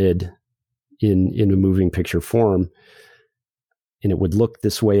presented in a moving picture form, and it would look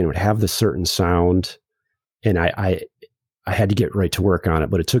this way and it would have this certain sound. And I had to get right to work on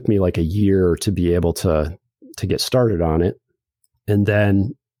it, but it took me like a year to be able to get started on it. And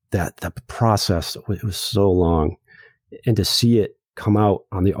then the process, it was so long, and to see it come out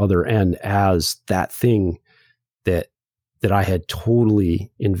on the other end as that thing that I had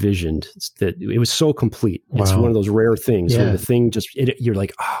totally envisioned, that it was so complete. Wow. It's one of those rare things where the thing you're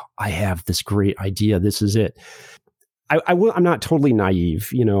like, oh, I have this great idea. This is it. I'm not totally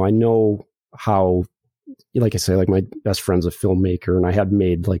naive. I know how, like I say, like my best friend's a filmmaker, and I had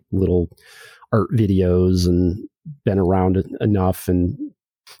made like little art videos and been around enough and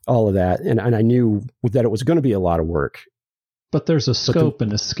all of that. And I knew that it was going to be a lot of work. But there's a scope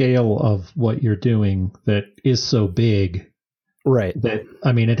and a scale of what you're doing that is so big. Right. That,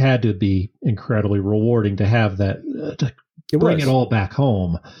 I mean, it had to be incredibly rewarding to have that, to bring it all back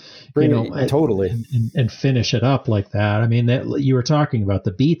home. Totally. And finish it up like that. I mean, that you were talking about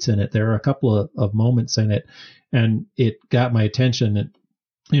the beats in it. There are a couple of moments in it, and it got my attention. And,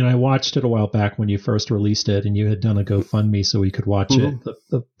 I watched it a while back when you first released it, and you had done a GoFundMe so we could watch it.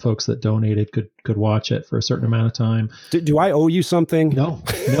 The folks that donated could watch it for a certain amount of time. Do I owe you something? No.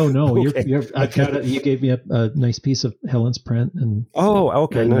 Okay. I've got it. You gave me a nice piece of Helen's print, and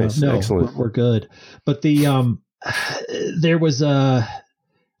okay, nice, excellent. We're good. But the there was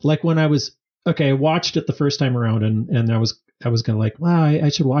like when I watched it the first time around, and I was going to like, wow, I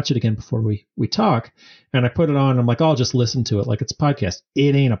should watch it again before we talk. And I put it on. I'm like, I'll just listen to it like it's a podcast.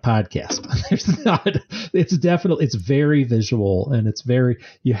 It ain't a podcast. It's very visual, and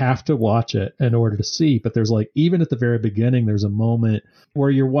you have to watch it in order to see. But there's like, even at the very beginning, there's a moment where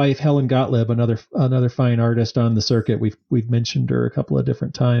your wife, Helen Gottlieb, another fine artist on the circuit. We've mentioned her a couple of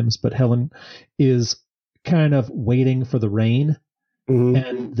different times, but Helen is kind of waiting for the rain. Mm-hmm.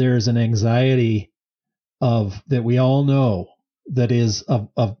 And there's an anxiety that we all know that is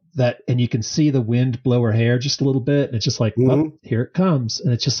of that, and you can see the wind blow her hair just a little bit, and it's just like, oh, here it comes,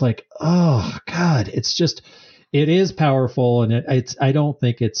 and it's just like, oh God, it is powerful, and I don't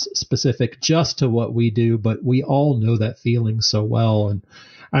think it's specific just to what we do, but we all know that feeling so well. And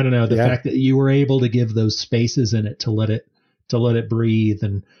I don't know, the fact that you were able to give those spaces in it to let it breathe,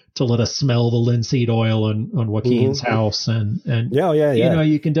 and to let us smell the linseed oil on Joaquin's house, and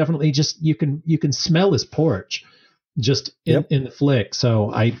you can definitely you can smell his porch just in the flick. So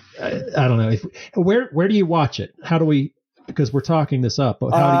I don't know where do you watch it? How do we, because we're talking this up,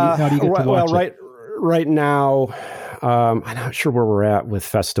 but how do you get to watch it? Right now, I'm not sure where we're at with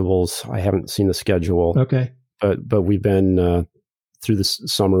festivals. I haven't seen the schedule. Okay, but we've been through the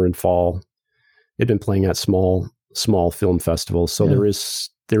summer and fall. They've been playing at small film festivals. So there is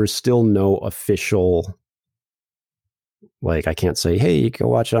still no official, like, I can't say, hey, you can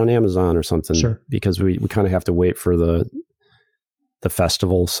watch it on Amazon or something. Sure. Because we kind of have to wait for the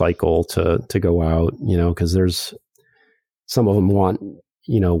festival cycle to go out, because there's some of them want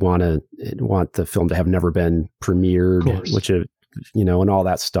the film to have never been premiered, which and all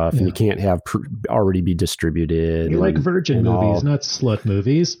that stuff. And you can't have already be distributed. You like virgin movies, not slut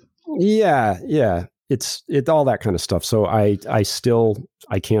movies. Yeah. It's all that kind of stuff. So I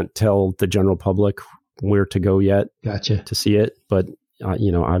can't tell the general public where to go yet. Gotcha. To see it, but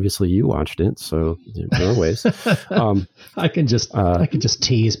obviously you watched it, so there are ways. I can just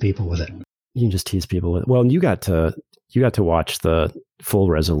tease people with it. You can just tease people with it. Well, and you got to watch the full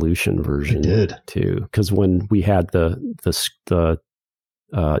resolution version. I did too, because when we had the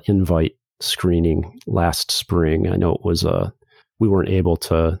invite screening last spring, I know it was we weren't able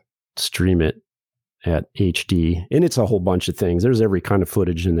to stream it at HD, and it's a whole bunch of things. There's every kind of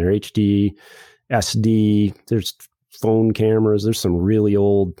footage in there: HD, SD. There's phone cameras. There's some really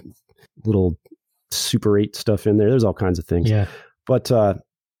old little Super 8 stuff in there. There's all kinds of things. Yeah. But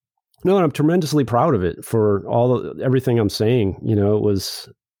No, and I'm tremendously proud of it for everything I'm saying.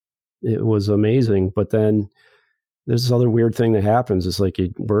 It was amazing. But then there's this other weird thing that happens. It's like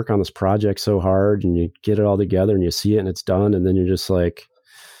you work on this project so hard and you get it all together and you see it and it's done. And then you're just like,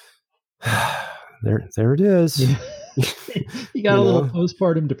 there it is. Yeah. You got a little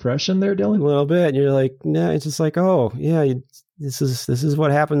postpartum depression there, Dylan? A little bit. And you're like, nah, it's just like, oh yeah, this is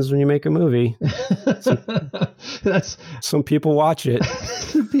what happens when you make a movie. That's some people watch it.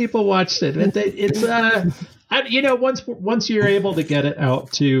 People watched it. It's once you're able to get it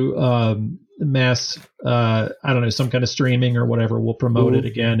out to mass, I don't know, some kind of streaming or whatever, we'll promote it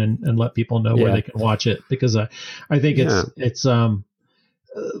again and let people know where they can watch it, because I think it's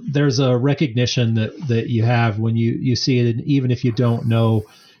there's a recognition that you have when you see it, and even if you don't know,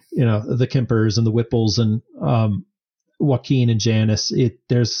 the Kempers and the Whipples and Joaquin and Janice,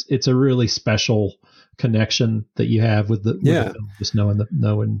 it's a really special connection that you have with the film, just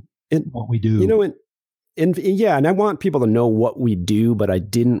knowing what we do. And I want people to know what we do, but I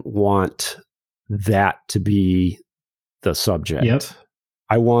didn't want that to be the subject. Yep.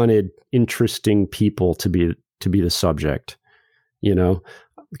 I wanted interesting people to be the subject,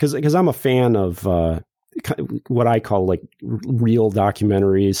 because I'm a fan of what I call like real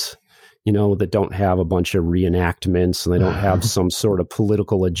documentaries, that don't have a bunch of reenactments and they don't have some sort of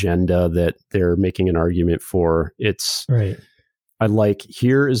political agenda that they're making an argument for. It's right. I like,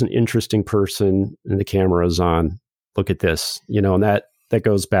 here is an interesting person and the camera is on. Look at this, and that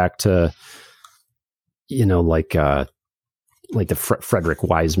goes back to, like the Frederick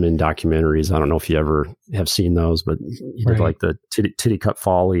Wiseman documentaries. I don't know if you ever have seen those, but he did like the Titty Cut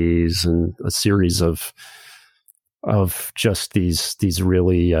Follies and a series of just these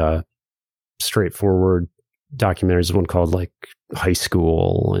really straightforward documentaries. One called like High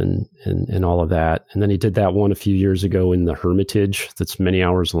School and all of that. And then he did that one a few years ago in the Hermitage that's many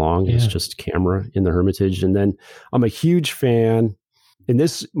hours long. Yeah. It's just camera in the Hermitage. And then I'm a huge fan, and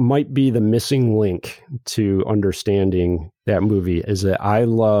this might be the missing link to understanding that movie, is that I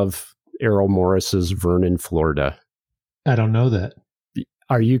love Errol Morris's Vernon, Florida. I don't know that.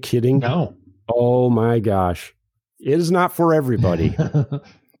 Are you kidding? No. Oh my gosh. It is not for everybody.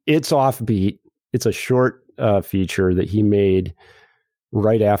 It's offbeat. It's a short feature that he made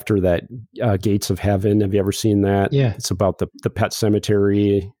right after that Gates of Heaven. Have you ever seen that? Yeah. It's about the pet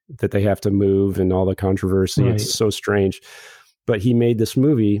cemetery that they have to move and all the controversy. Right. It's so strange. But he made this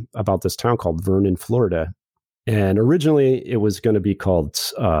movie about this town called Vernon, Florida. And originally it was going to be called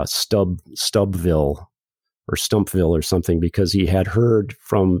Stubbville or Stumpville or something, because he had heard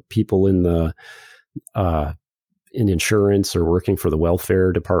from people in the in insurance or working for the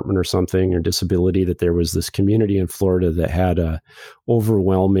welfare department or something, or disability, that there was this community in Florida that had a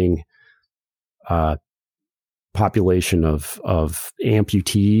overwhelming population of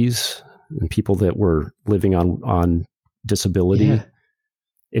amputees and people that were living on disability. Yeah.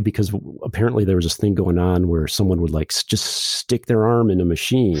 And because apparently there was this thing going on where someone would like just stick their arm in a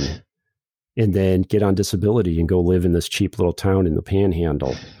machine and then get on disability and go live in this cheap little town in the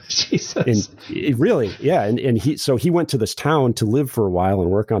Panhandle. Jesus. And really, yeah. And he went to this town to live for a while and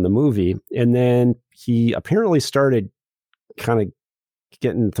work on the movie. And then he apparently started kind of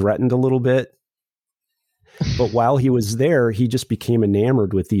getting threatened a little bit. But while he was there, he just became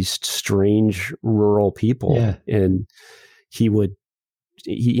enamored with these strange rural people. Yeah. And he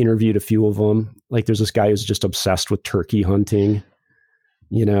interviewed a few of them. Like there's this guy who's just obsessed with turkey hunting,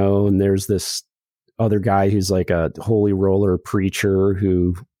 and there's this other guy who's like a holy roller preacher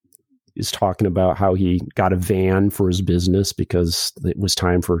who is talking about how he got a van for his business because it was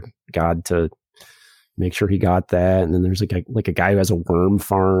time for God to make sure he got that. And then there's a guy who has a worm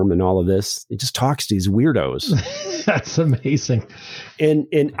farm and all of this. It just talks to these weirdos. That's amazing.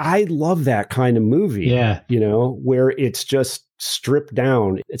 And I love that kind of movie. Yeah. Where it's just stripped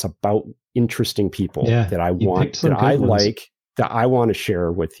down. It's about interesting people that I want, that I like, that I want to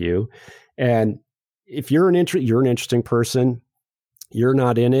share with you. And if you're an interesting person, you're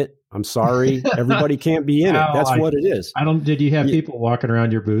not in it. I'm sorry. Everybody can't be in it. That's what it is. Did you have people walking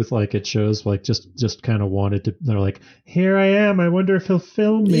around your booth like it shows, like just kind of wanted to, they're like, here I am. I wonder if he'll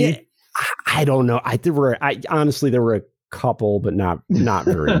film me. Yeah, I don't know. Honestly, there were a couple, but not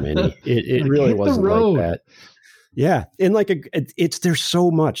very many. It like, really wasn't like that. Yeah. And there's so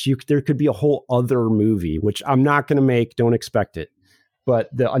much, there could be a whole other movie, which I'm not going to make, don't expect it. But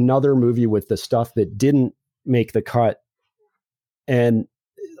another movie with the stuff that didn't make the cut. And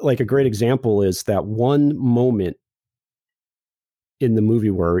like a great example is that one moment in the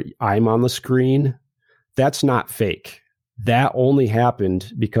movie where I'm on the screen. That's not fake. That only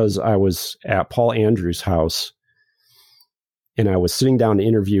happened because I was at Paul Andrews' house and I was sitting down to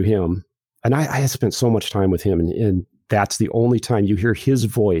interview him, and I had spent so much time with him, and that's the only time you hear his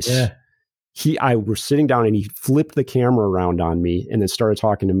voice. Yeah. I was sitting down and he flipped the camera around on me and then started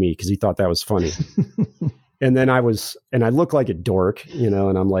talking to me because he thought that was funny. And then I look like a dork, and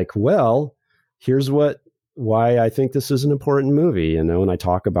I'm like, well, here's why I think this is an important movie, and I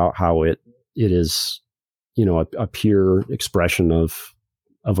talk about how it is, a pure expression of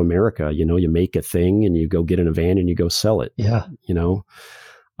America. You make a thing and you go get in a van and you go sell it. Yeah.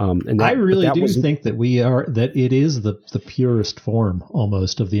 And I really do think that it is the purest form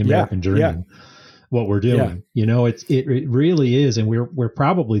almost of the American dream. Yeah. What we're doing, it really is. And we're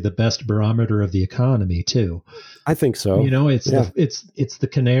probably the best barometer of the economy too. I think so. It's the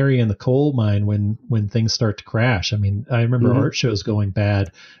canary in the coal mine when things start to crash. I mean, I remember art shows going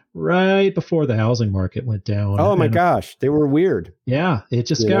bad right before the housing market went down. Oh my gosh. They were weird. Yeah. It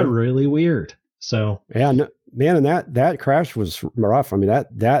just got really weird. So yeah, no, man. And that crash was rough. I mean,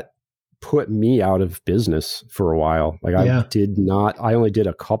 that put me out of business for a while. Like I only did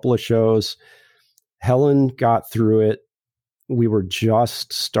a couple of shows. Helen got through it. We were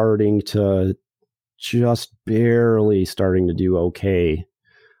just barely starting to do okay.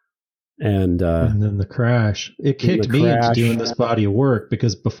 And then the crash, it kicked me into doing this body of work,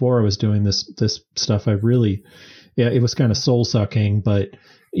 because before I was doing this stuff, it was kind of soul sucking, but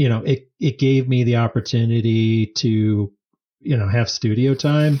it gave me the opportunity to, have studio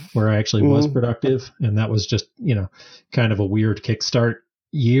time where I actually was productive. And that was just, kind of a weird kickstart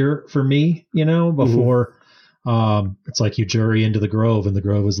year for me, before it's like you jury into the Grove, and the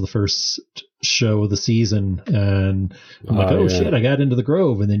Grove was the first show of the season, and I'm like, shit, I got into the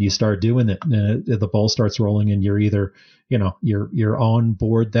Grove, and then you start doing it, and the ball starts rolling, and you're either, you're on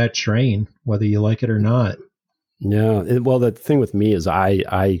board that train, whether you like it or not. Yeah. Well, the thing with me is I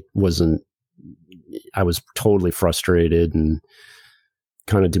was totally frustrated and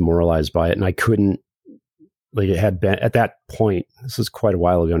kind of demoralized by it, and I couldn't. Like, it had been at that point, this is quite a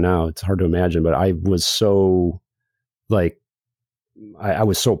while ago now, it's hard to imagine, but I was so I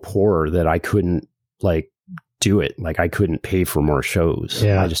was so poor that I couldn't do it. Like, I couldn't pay for more shows.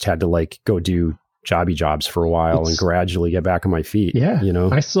 Yeah. I just had to go do jobby jobs for a while and gradually get back on my feet. Yeah.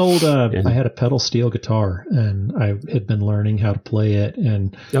 I sold, I had a pedal steel guitar, and I had been learning how to play it,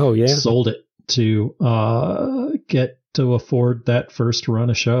 and sold it to get to afford that first run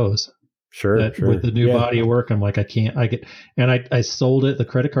of shows. Sure. With the new body of work, I'm like, I sold it. The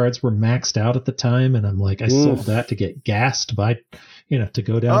credit cards were maxed out at the time. And I'm like, I sold that to get gassed by, to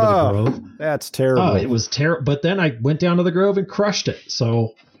go down to the Grove. That's terrible. Oh, it was terrible. But then I went down to the Grove and crushed it.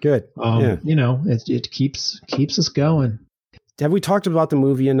 So good. It keeps us going. Have we talked about the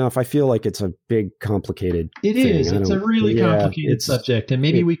movie enough? I feel like it's a big, complicated thing. It is. It's a really complicated subject, and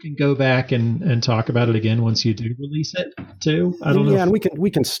maybe we can go back and talk about it again once you do release it too. I don't know. Yeah, and we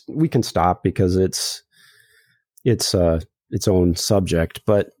can stop because it's its own subject.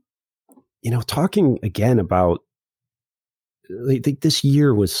 But talking again about this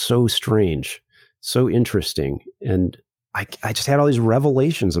year was so strange, so interesting, and I just had all these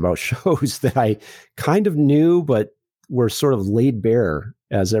revelations about shows that I kind of knew, but were sort of laid bare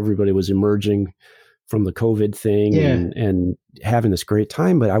as everybody was emerging from the COVID thing and having this great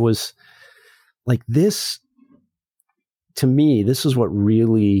time. But I was like, to me, this is what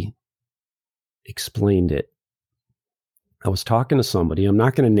really explained it. I was talking to somebody. I'm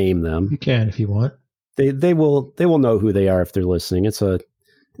not going to name them. You can if you want. They will know who they are if they're listening. It's a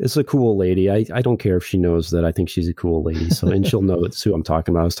cool lady. I don't care if she knows that I think she's a cool lady. So, and she'll know it's who I'm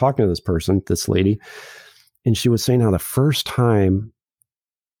talking about. I was talking to this lady, and she was saying how the first show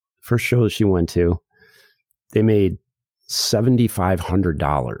that she went to, they made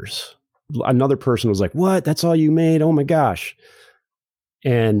 $7,500. Another person was like, "What? That's all you made? Oh my gosh."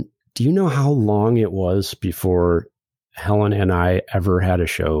 And do you know how long it was before Helen and I ever had a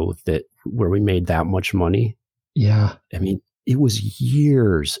show where we made that much money? Yeah. I mean, it was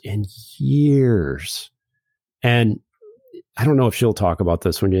years and years. And I don't know if she'll talk about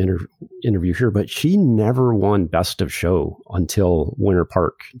this when you interview her, but she never won Best of Show until Winter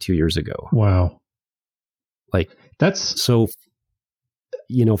Park 2 years ago. Wow. That's so,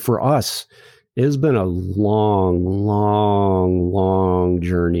 for us, it has been a long, long, long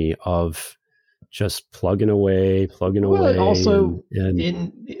journey of just plugging away. Also,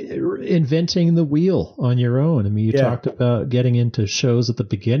 in inventing the wheel on your own. I mean, you talked about getting into shows at the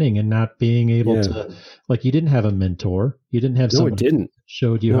beginning and not being able to, you didn't have a mentor. You didn't have someone who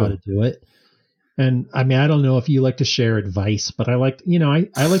showed you how to do it. And I mean, I don't know if you like to share advice, but I like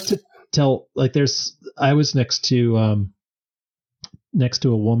to tell, I was next to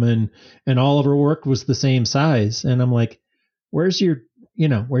a woman, and all of her work was the same size. And I'm like, where's your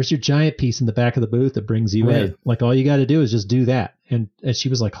giant piece in the back of the booth that brings you in? Like, all you got to do is just do that. And she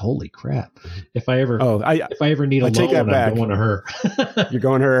was like, holy crap. If I ever need a loan, I'm going to her. You're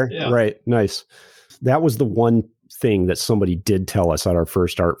going to her? Yeah. Right. Nice. That was the one thing that somebody did tell us at our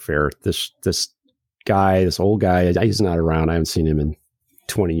first art fair. This old guy, he's not around. I haven't seen him in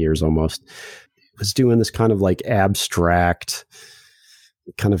 20 years almost. Was doing this kind of like abstract,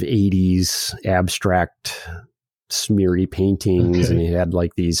 kind of 80s abstract smeary paintings. Okay. And he had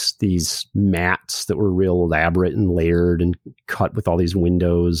like these mats that were real elaborate and layered and cut with all these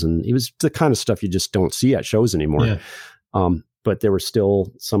windows. And it was the kind of stuff you just don't see at shows anymore. Yeah. But there were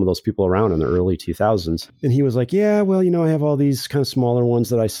still some of those people around in the early 2000s. And he was like, yeah, well, I have all these kind of smaller ones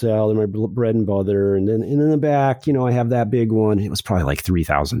that I sell and my bread and butter. And then in the back, I have that big one. It was probably like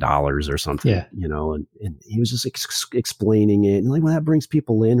 $3,000 or something, and he was just explaining it. And like, well, that brings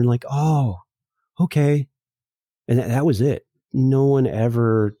people in and like, oh, okay. And that was it. No one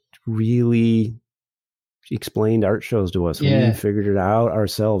ever really explained art shows to us. Yeah. We figured it out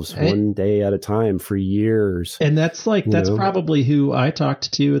ourselves one day at a time for years. And that's probably who I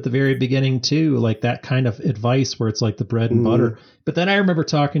talked to at the very beginning too, like that kind of advice where it's like the bread and butter. But then I remember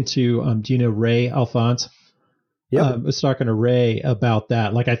talking to, do you know Ray Alphonse? Yeah, I was talking to Ray about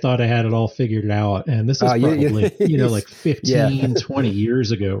that. Like, I thought I had it all figured out. And this is probably, like 15, 20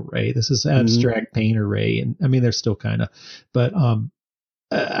 years ago, Ray. This is abstract painter Ray. And I mean, they're still kind of, but,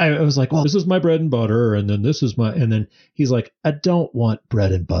 I was like, well, this is my bread and butter. And then this is and then he's like, I don't want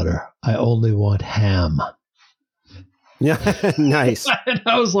bread and butter. I only want ham. Yeah. Nice. And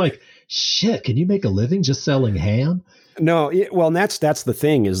I was like, shit, can you make a living just selling ham? No. Well, and that's the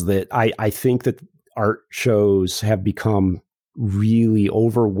thing is that I think that art shows have become really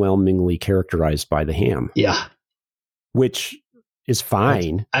overwhelmingly characterized by the ham. Yeah. Which is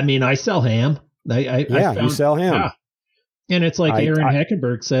fine. I mean, I sell ham. You sell ham. Yeah. And it's like Aaron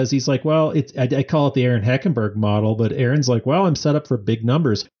Heckenberg says, he's like, well, I call it the Aaron Heckenberg model, but Aaron's like, well, I'm set up for big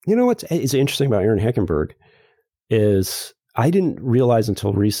numbers. You know what's interesting about Aaron Heckenberg is I didn't realize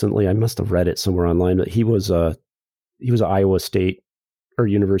until recently, I must have read it somewhere online, that he was an Iowa State or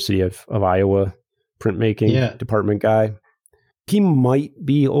University of Iowa printmaking department guy. He might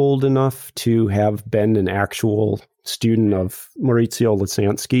be old enough to have been an actual student of Maurizio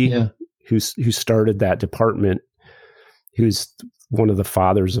Strzynski, who started that department, who's one of the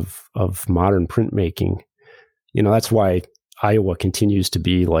fathers of modern printmaking. That's why Iowa continues to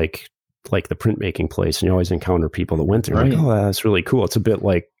be like the printmaking place. And you always encounter people that went there. Right. Like, oh, that's really cool. It's a bit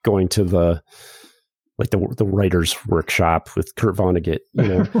like going to the writer's workshop with Kurt Vonnegut,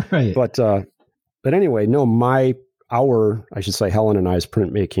 Right. But anyway, no, I should say Helen and I's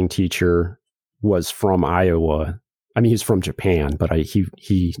printmaking teacher was from Iowa. I mean, he's from Japan, but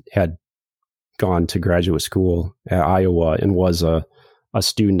he had gone to graduate school at Iowa and was a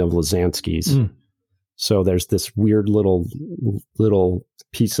student of Lazansky's. So there's this weird little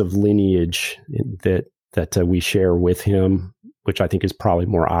piece of lineage that we share with him, which I think is probably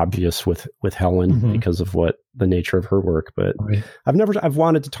more obvious with Helen because of what the nature of her work. But I've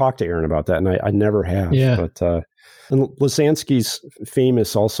wanted to talk to Aaron about that, and I never have. Yeah. But and Lazansky's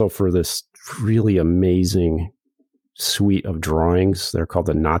famous also for this really amazing suite of drawings. They're called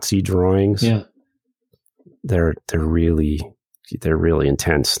the Nazi drawings. Yeah. They're really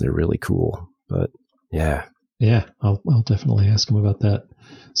intense. They're really cool. But yeah. I'll definitely ask him about that.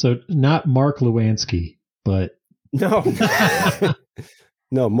 So not Mark Lewinsky, but no,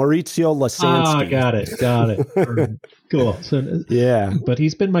 Maurizio Lazansky. Got it. Cool. So yeah, but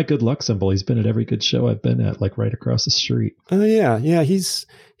he's been my good luck symbol. He's been at every good show I've been at, like right across the street. Oh yeah. He's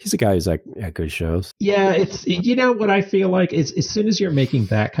a guy who's at good shows. Yeah, it's what I feel like is as soon as you're making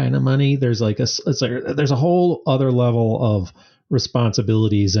that kind of money, there's there's a whole other level of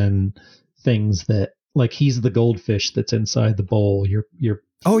responsibilities and things that, like, he's the goldfish that's inside the bowl. You're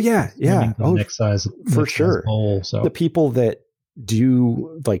the next size for sure bowl. So the people that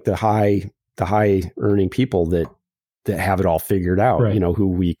do, like, the high earning people that have it all figured out, right, who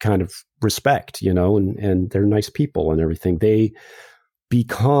we kind of respect, and they're nice people and everything, they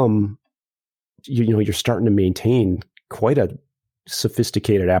become, you're starting to maintain quite a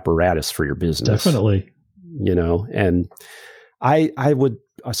sophisticated apparatus for your business. Definitely. And I would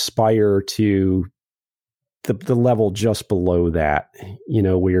aspire to the level just below that,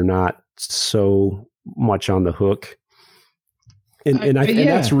 where you're not so much on the hook. And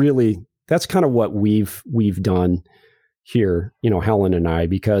that's kind of what we've done here, Helen and I,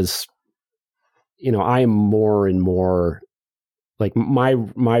 because, I am more and more like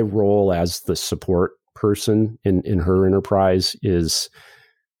my role as the support person in her enterprise is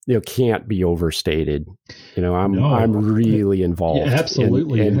can't be overstated. I'm really involved. Yeah,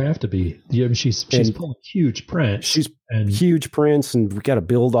 absolutely. And you have to be. She's pulling huge prints. She's huge prints, and we got to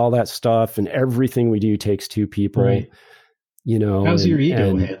build all that stuff, and everything we do takes two people. Right. How's your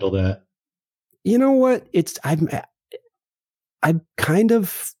ego handle that? You know what?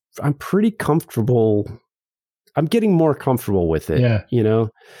 I'm pretty comfortable. I'm getting more comfortable with it. Yeah.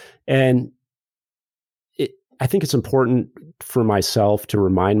 And I think it's important for myself to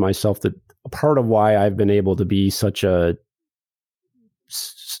remind myself that a part of why I've been able to be such a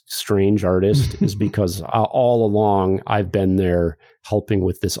strange artist is because all along I've been there helping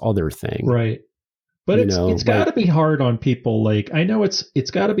with this other thing. Right. But it's got to be hard on people. Like, I know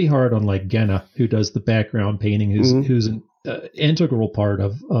it's got to be hard on like Genna, who does the background painting, who's an integral part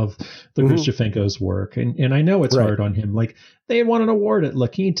of the Grishchenko's work. And I know it's hard on him. Like, they won an award at La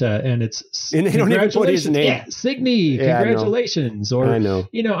Quinta, and they don't even put his name. Yeah, Signy, congratulations. Or, I know.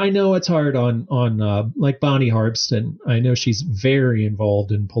 I know it's hard on like Bonnie Harbston. I know she's very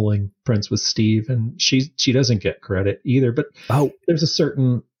involved in pulling prints with Steve, and she doesn't get credit either. But there's a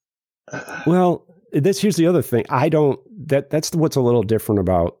certain... here's the other thing. That's what's a little different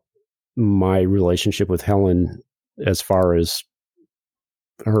about my relationship with Helen as far as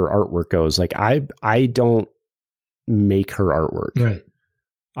her artwork goes. Like, I don't make her artwork. Right.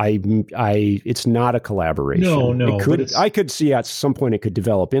 It's not a collaboration. No. I could see at some point it could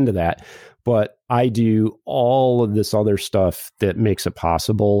develop into that, but I do all of this other stuff that makes it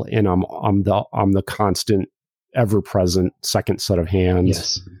possible. And I'm the constant, ever present second set of hands.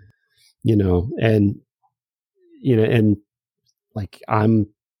 Yes. And like, I'm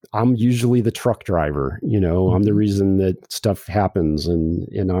usually the truck driver, I'm the reason that stuff happens,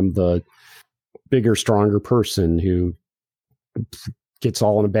 and I'm the bigger, stronger person who gets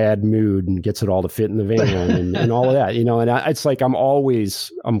all in a bad mood and gets it all to fit in the van and all of that, it's like,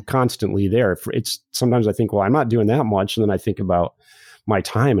 I'm constantly there. Sometimes I think, well, I'm not doing that much. And then I think about my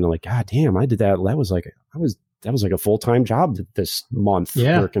time and I'm like, God damn, I did that. That was like a full-time job this month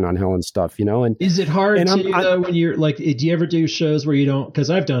working on Helen's stuff, And is it hard though, when you're like, do you ever do shows where you don't, cause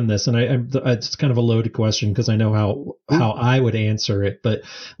I've done this, and it's kind of a loaded question, cause I know how I would answer it, but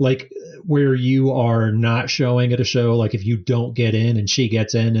like, where you are not showing at a show, like if you don't get in and she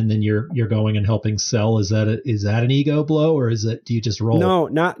gets in and then you're going and helping sell, is that an ego blow, or do you just roll? No,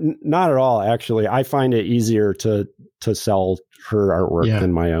 not at all. Actually, I find it easier to sell her artwork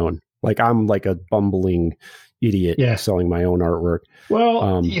than my own. Like, I'm like a bumbling idiot selling my own artwork.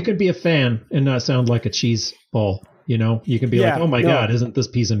 Well, you could be a fan and not sound like a cheese ball. You can be like, oh my God, isn't this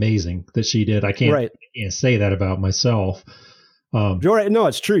piece amazing that she did? I can't say that about myself. No,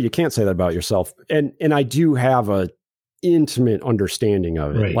 it's true. You can't say that about yourself. And I do have a intimate understanding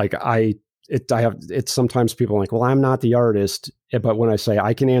of it. Right. Like, I have sometimes people are like, well, I'm not the artist. But when I say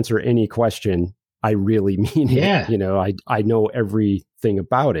I can answer any question, I really mean it. I know everything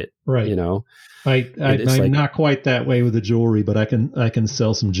about it. Right. I'm like, not quite that way with the jewelry, but I can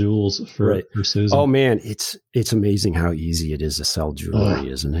sell some jewels for Susan. Oh man, it's amazing how easy it is to sell jewelry,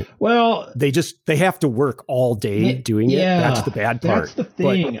 isn't it? Well, they have to work all day doing it. That's the bad part. That's the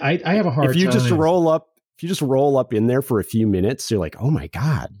thing. But I have a hard time. If you just roll up in there for a few minutes, you're like, oh my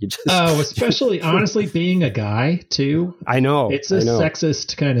God. Especially honestly, being a guy too. I know. It's a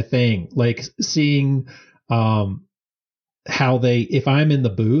sexist kind of thing. Like, seeing, how if I'm in the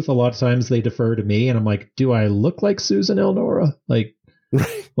booth, a lot of times they defer to me, and I'm like, do I look like Susan Elnora?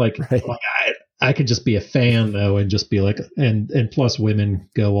 I could just be a fan though, and just be like, and plus women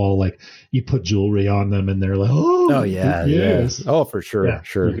go all like, you put jewelry on them and they're like, oh yeah, yes. Oh, for sure. Yeah,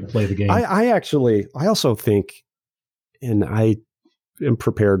 sure. You can play the game. I also think, and I am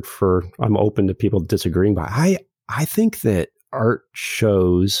I'm open to people disagreeing, but I think that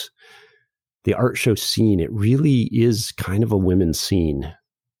the art show scene, it really is kind of a women's scene.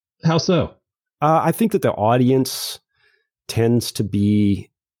 How so? I think that the audience tends to be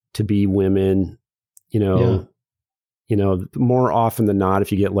women, more often than not,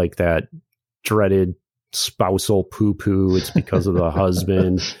 if you get like that dreaded spousal poo-poo, it's because of the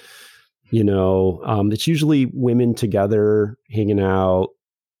husband, it's usually women together hanging out,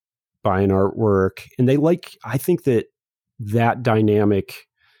 buying artwork. And I think that dynamic,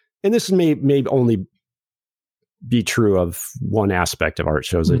 and this may only be true of one aspect of art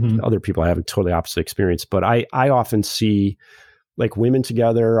shows. Other people have a totally opposite experience, but I often see like women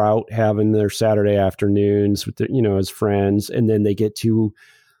together out having their Saturday afternoons with as friends, and then they get to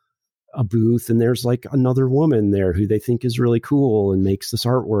a booth and there's like another woman there who they think is really cool and makes this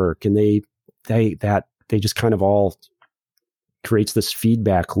artwork, and they just kind of all creates this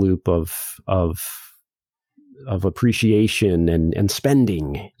feedback loop of appreciation and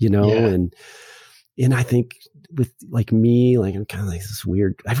spending, and I think with like me, like I'm kind of like this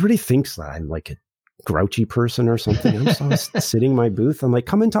weird, everybody thinks that I'm like a grouchy person or something. I'm just always sitting in my booth. I'm like,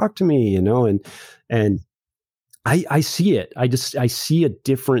 come and talk to me, and I see it. I see a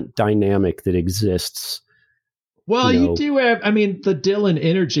different dynamic that exists. Well, you do have, the Dylan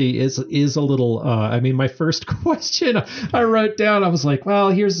energy is a little, my first question I wrote down, I was like,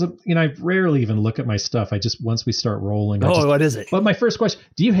 well, I rarely even look at my stuff. I just, once we start rolling. What is it? But my first question,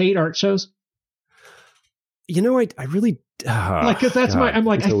 do you hate art shows? I really, cause that's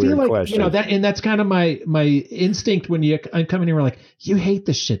I feel like, question. And that's kind of my instinct when I'm coming here, we're like, you hate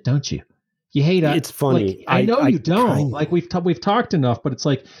this shit, don't you? You hate us. It's funny. Like, I know you don't. Like we've talked enough, but it's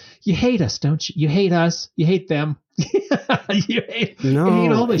like you hate us, don't you? You hate us. You hate them. you hate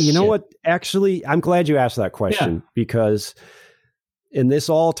all this shit. You know what? Actually, I'm glad you asked that question because, and this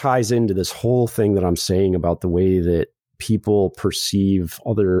all ties into this whole thing that I'm saying about the way that people perceive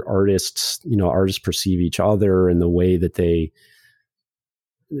other artists. Artists perceive each other, and the way that they,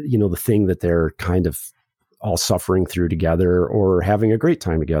 the thing that they're kind of all suffering through together or having a great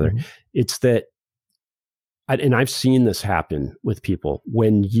time together. Mm-hmm. It's that, and I've seen this happen with people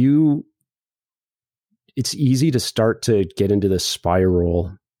when it's easy to start to get into this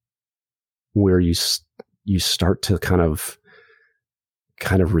spiral where you start to kind of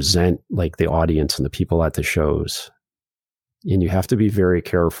resent like the audience and the people at the shows, and you have to be very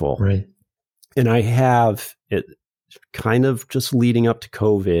careful. Right. And I have it kind of just leading up to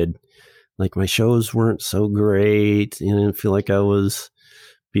COVID. Like my shows weren't so great, and I didn't feel like I was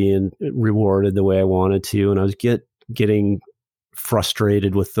being rewarded the way I wanted to. And I was getting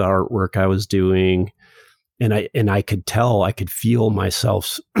frustrated with the artwork I was doing. And I could tell, I could feel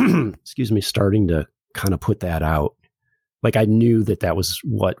myself, starting to kind of put that out. Like I knew that was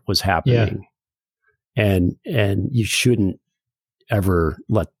what was happening. Yeah. And you shouldn't ever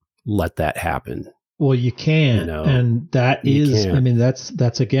let that happen. Well, you can, and that is,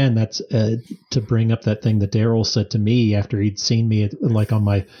 that's to bring up that thing that Daryl said to me after he'd seen me like on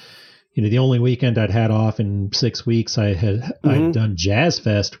my, the only weekend I'd had off in 6 weeks, I'd done Jazz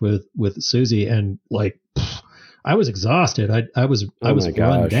Fest with Susie, and like, I was exhausted. I was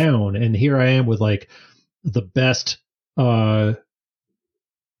run down, and here I am with like the best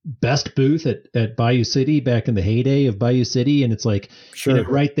booth at Bayou City back in the heyday of Bayou City, and it's like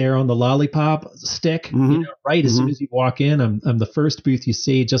right there on the lollipop stick, right as soon as you walk in. I'm the first booth you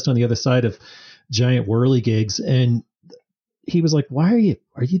see, just on the other side of giant whirly gigs, and he was like, "Why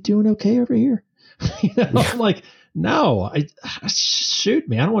are you doing okay over here?" I'm like, "No, I shoot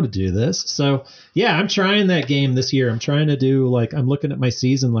me, I don't want to do this." So yeah, I'm trying that game this year. I'm trying to do I'm looking at my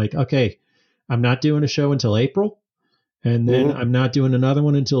season like, okay, I'm not doing a show until April. And then I'm not doing another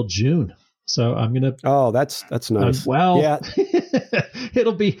one until June. So I'm going to. Oh, that's nice. Yeah.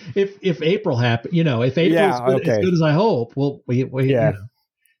 It'll be if April happens, if April's as good as I hope, well, we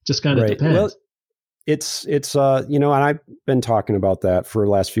just kind of depends. Well, it's and I've been talking about that for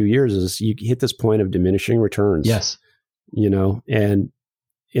the last few years is you hit this point of diminishing returns. Yes.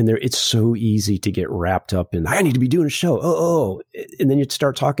 And there, it's so easy to get wrapped up in, I need to be doing a show. And then you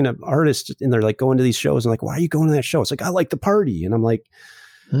start talking to artists and they're like going to these shows and like, why are you going to that show? It's like, I like the party. And I'm like,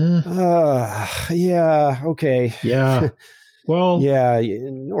 yeah, okay. Yeah. Well, yeah.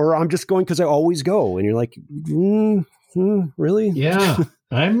 Or I'm just going because I always go. And you're like, really? Yeah.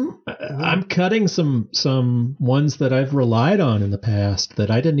 I'm cutting some ones that I've relied on in the past that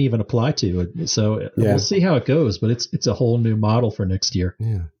I didn't even apply to. So we'll see how it goes, but it's a whole new model for next year.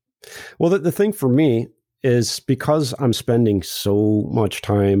 Yeah. Well, the thing for me is because I'm spending so much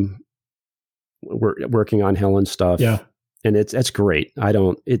time working on Helen stuff. Yeah. And it's great.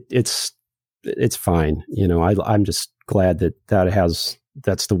 It's fine. I'm just glad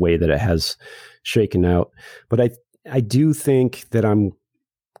that's the way that it has shaken out. But I do think that I'm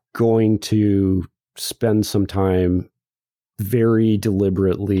going to spend some time very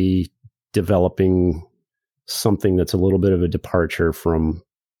deliberately developing something that's a little bit of a departure from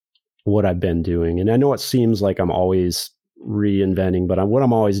what I've been doing. And I know it seems like I'm always reinventing, but what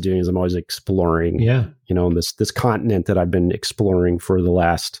I'm always doing is I'm always exploring, this continent that I've been exploring for the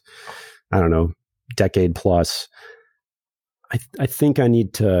last, decade plus. I think I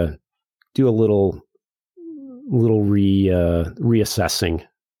need to do a little reassessing,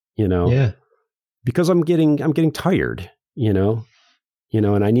 because I'm getting tired,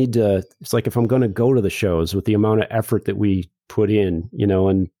 and I need to, it's like, if I'm going to go to the shows with the amount of effort that we put in,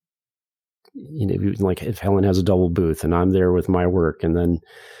 and, like if Helen has a double booth and I'm there with my work and then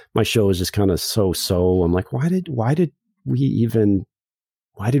my show is just kind of so, I'm like, why did we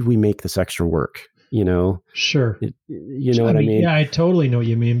make this extra work? Sure. You know what I mean? Yeah, I totally know what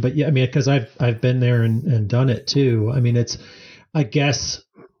you mean. But yeah, I mean, because I've been there and done it too. I mean, I guess,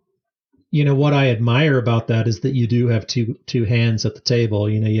 what I admire about that is that you do have two hands at the table.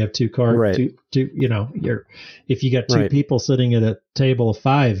 You have two cards. Right. If you got two people sitting at a table of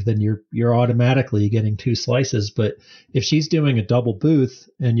 5, then you're automatically getting 2 slices. But if she's doing a double booth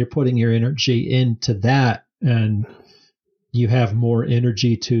and you're putting your energy into that, and you have more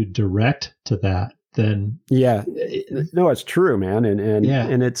energy to direct to that, then no, it's true, man,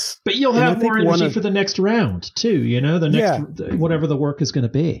 and it's. But you'll have more energy for the next round too. The next whatever the work is going to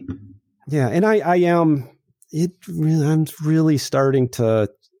be. Yeah, and I'm really starting to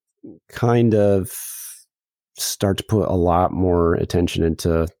kind of start to put a lot more attention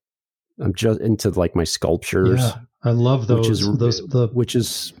into like my sculptures. Yeah, I love those. Which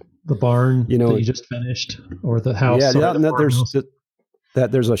is the barn that you just finished, or the house. Yeah,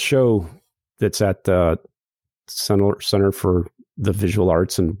 there's a show that's at the Center for the Visual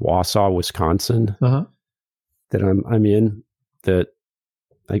Arts in Wausau, Wisconsin. That I'm in. That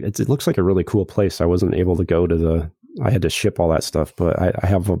it looks like a really cool place. I wasn't able to go to I had to ship all that stuff, but I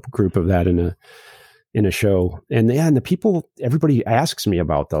have a group of that in a show, and the people, everybody asks me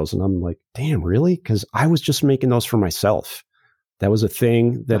about those, and I'm like, damn, really? Because I was just making those for myself. That was a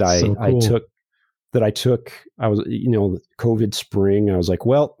thing that I took. I was, COVID spring. I was like,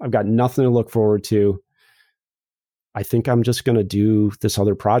 well, I've got nothing to look forward to. I think I'm just going to do this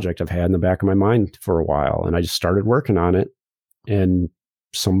other project I've had in the back of my mind for a while. And I just started working on it, and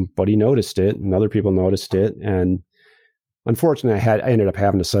somebody noticed it, and other people noticed it. And unfortunately, I ended up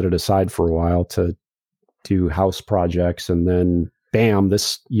having to set it aside for a while to do house projects. And then bam,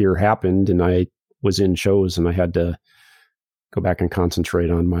 this year happened, and I was in shows, and I had to go back and concentrate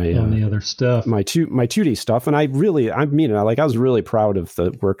on the other stuff, my 2D stuff. And I mean it. I was really proud of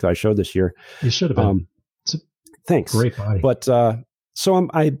the work that I showed this year. You should have been. Thanks. Great body. But so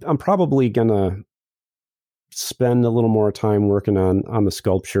I'm probably gonna spend a little more time working on the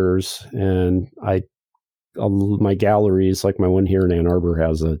sculptures, and my galleries, like my one here in Ann Arbor,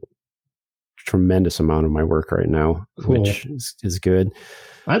 has a tremendous amount of my work right now, which is good.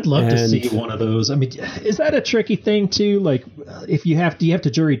 I'd love to see one of those. I mean, is that a tricky thing too? Like, do you have to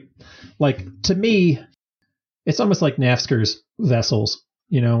jury? Like, to me, it's almost like Nafsker's vessels.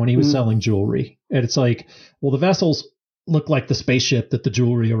 When he was selling jewelry, and it's like, well, the vessels look like the spaceship that the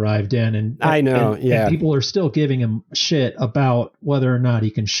jewelry arrived in, and I know, and people are still giving him shit about whether or not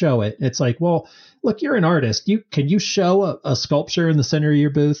he can show it. It's like, well, look, you're an artist. Can you show a sculpture in the center of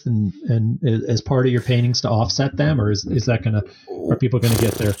your booth and as part of your paintings to offset them, or are people gonna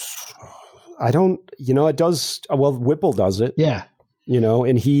get there? I don't. It does. Well, Whipple does it. Yeah.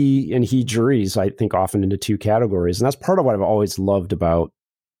 And he juries, I think, often into 2 categories, and that's part of what I've always loved about,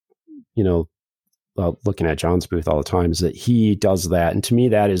 looking at John's booth all the time, is that he does that. And to me,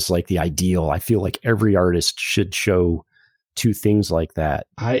 that is like the ideal. I feel like every artist should show 2 things like that,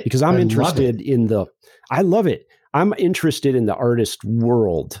 because I'm interested I love it. I'm interested in the artist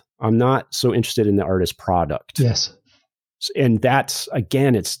world. I'm not so interested in the artist product. Yes. And that's,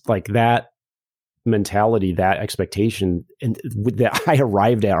 again, it's like that mentality, that expectation, and that I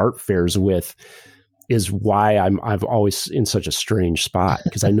arrived at art fairs with, is why I've always in such a strange spot,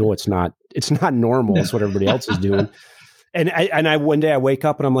 because I know it's not normal. It's what everybody else is doing. And I one day I wake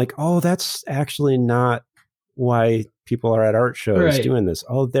up and I'm like, oh, that's actually not why people are at art shows doing this.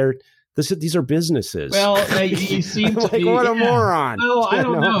 Oh, these are businesses. Well, you seem to like, be, what a moron. Oh, I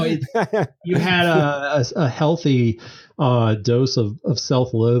don't know. You had a healthy dose of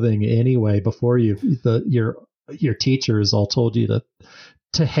self-loathing anyway before your teachers all told you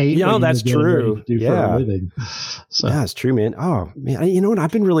to hate. Yeah, that's true. For a living. So. Yeah, it's true, man. Oh man, you know what?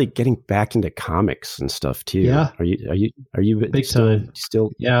 I've been really getting back into comics and stuff too. Yeah. Are you big time?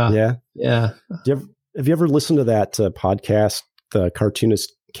 Still? Yeah. Have you ever listened to that podcast, the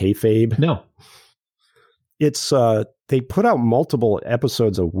cartoonist Kayfabe? No. It's they put out multiple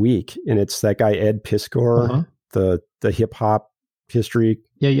episodes a week, and it's that guy Ed Piskor, the hip hop history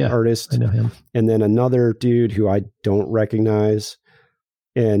artist. I know him. And then another dude who I don't recognize.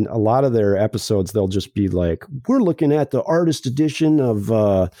 And a lot of their episodes, they'll just be like, we're looking at the artist edition of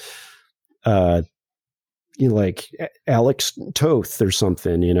like Alex Toth or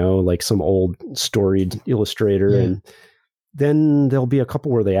something, like some old storied illustrator. Yeah. And then there'll be a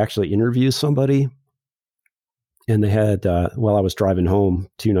couple where they actually interview somebody. And they had, while I was driving home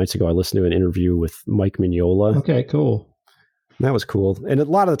 2 nights ago, I listened to an interview with Mike Mignola. Okay, cool. That was cool. And a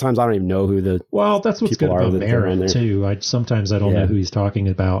lot of the times I don't even know who the that's what's good about Merritt too. Sometimes I don't know who he's talking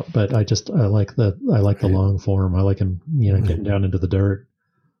about, but I like the long form. I like him, getting down into the dirt.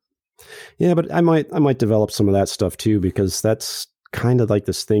 Yeah, but I might develop some of that stuff too, because that's kind of like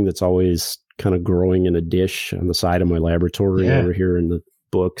this thing that's always kind of growing in a dish on the side of my laboratory over here in the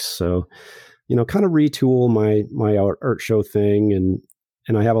books. So, kind of retool my art show thing,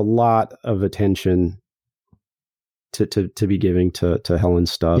 and I have a lot of attention to be giving to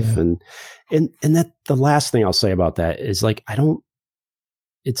Helen's stuff. And that the last thing I'll say about that is like,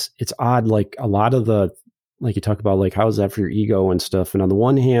 it's odd. Like a lot of like you talk about, like, how's that for your ego and stuff. And on the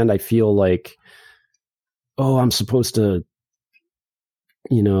one hand, I feel like, oh, I'm supposed to,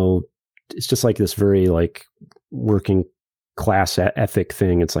 it's just like this very like working class ethic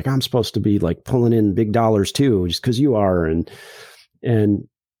thing. It's like, I'm supposed to be like pulling in big dollars too, just because you are. And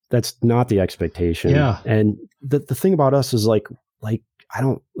that's not the expectation. Yeah. And the thing about us is like,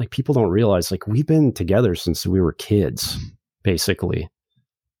 people don't realize, like, we've been together since we were kids, basically.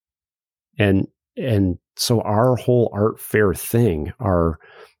 And so our whole art fair thing, our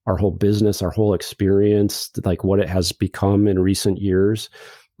whole business, our whole experience, like what it has become in recent years,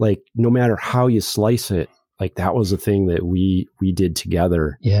 like no matter how you slice it, like that was a thing that we did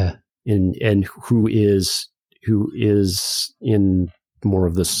together. Yeah. And who is in more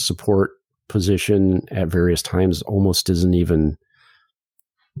of the support position at various times almost isn't even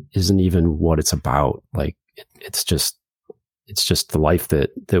what it's about. Like it's just the life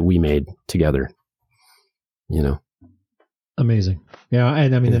that we made together, Amazing. Yeah.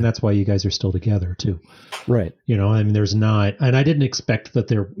 And I mean, and that's why you guys are still together too. Right. I mean, there's not, and I didn't expect that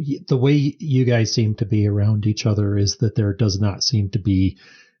the way you guys seem to be around each other is that there does not seem to be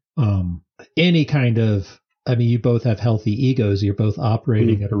any kind of, I mean, you both have healthy egos. You're both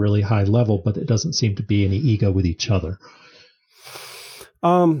operating at a really high level, but it doesn't seem to be any ego with each other.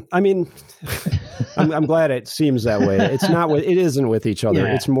 I mean, I'm glad it seems that way. It's not it isn't with each other.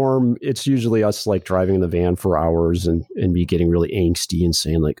 Yeah. It's usually us like driving in the van for hours and me getting really angsty and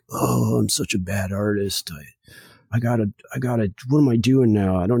saying like, oh, I'm such a bad artist. I gotta, what am I doing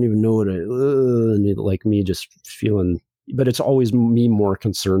now? I don't even know what and like me just feeling, but it's always me more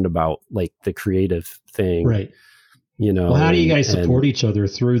concerned about like the creative thing. Right. Well, how do you guys support each other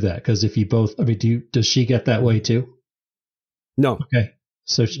through that? Because if you both, I mean, does she get that way too? No. Okay.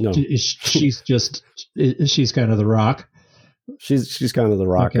 So she's kind of the rock. She's kind of the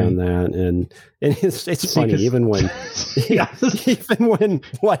rock on that, and it's funny even when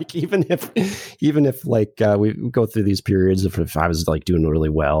if we go through these periods if I was like doing really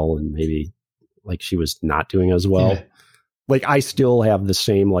well and maybe like she was not doing as well, like I still have the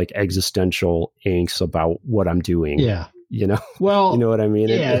same like existential angst about what I'm doing. Yeah. Well, you know what I mean?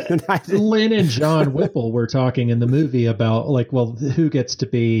 Yeah. Lynn and John Whipple were talking in the movie about like, well, who gets to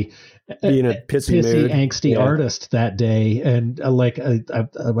be being a pissy angsty artist that day. And I'm going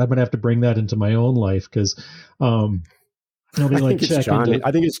to have to bring that into my own life. Cause, I think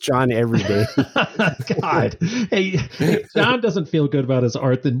it's John every day. God. Hey, John doesn't feel good about his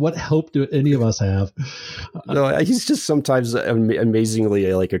art. Then what hope do any of us have? No, he's just sometimes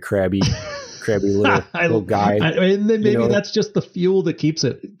amazingly like a crabby little guy. And then maybe that's just the fuel that keeps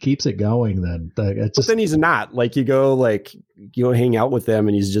it going. Then, but then he's not like you go hang out with them,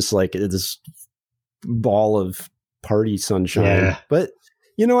 and he's just like this ball of party sunshine. Yeah. But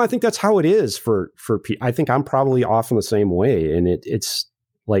I think that's how it is for people. I think I'm probably often the same way, and it's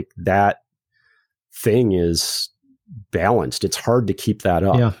like that thing is balanced. It's hard to keep that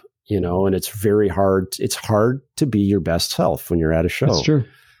up, and it's very hard. It's hard to be your best self when you're at a show. That's true.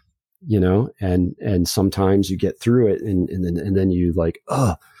 And sometimes you get through it and then you like,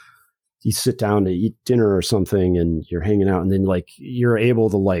 you sit down to eat dinner or something and you're hanging out and then like, you're able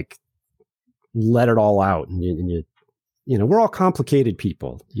to like, let it all out. And you we're all complicated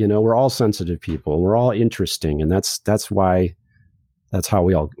people, we're all sensitive people. We're all interesting. And that's why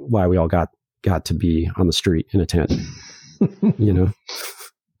we all got to be on the street in a tent,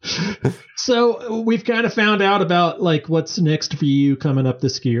 So we've kind of found out about like what's next for you coming up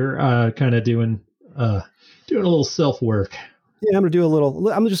this year, kind of doing a little self work. Yeah,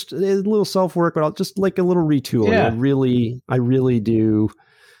 I'm just a little self work, but I'll just like a little retool. Yeah. I really do.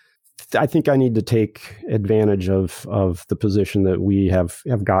 I think I need to take advantage of the position that we have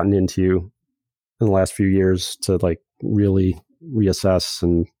gotten into in the last few years to like really reassess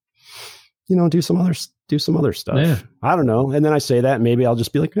and, do some other stuff. Yeah. I don't know. And then I say that, maybe I'll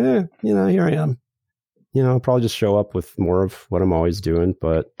just be like, here I am. I'll probably just show up with more of what I'm always doing.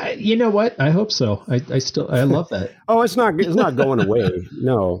 But you know what? I hope so. I love that. Oh, it's not going away.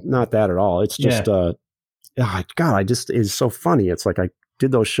 No, not that at all. It's just, God, it's so funny. It's like I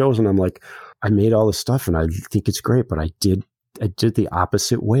did those shows and I'm like, I made all this stuff and I think it's great, but I did the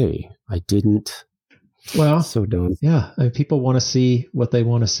opposite way. I didn't Well, so done. Yeah, I mean, people want to see what they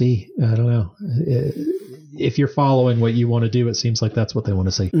want to see. I don't know. If you're following what you want to do, it seems like that's what they want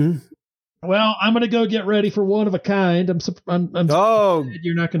to see. Mm-hmm. Well, I'm going to go get ready for One of a Kind. I'm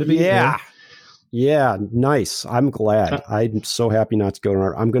you're not going to be there. Yeah, nice. I'm glad. I'm so happy not to go to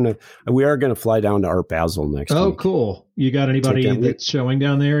Art. We are going to fly down to Art Basel next week. Oh, cool. You got anybody that's showing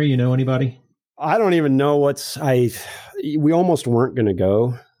down there? You know anybody? I don't even know we almost weren't going to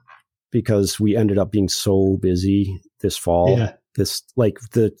go because we ended up being so busy this fall. Yeah.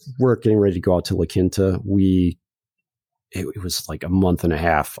 We're getting ready to go out to La Quinta. It was like a month and a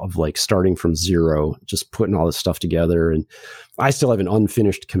half of like starting from zero, just putting all this stuff together. And I still have an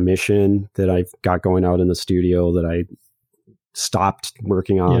unfinished commission that I've got going out in the studio that I stopped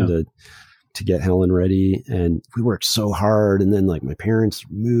working on to get Helen ready. And we worked so hard. And then like my parents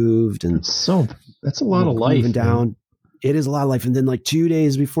moved, and that's a lot of life. Moving down. Man. It is a lot of life. And then like 2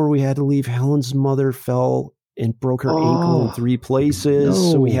 days before we had to leave, Helen's mother fell and broke her ankle in 3 places.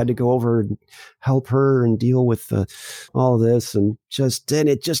 No. So we had to go over and help her and deal with all this. And I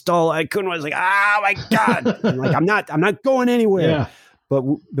couldn't, I was like, oh my God. I'm not going anywhere. Yeah.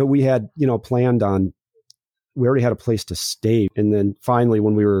 But we had, planned on, we already had a place to stay. And then finally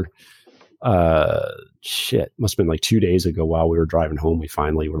when we were, must've been like 2 days ago while we were driving home, we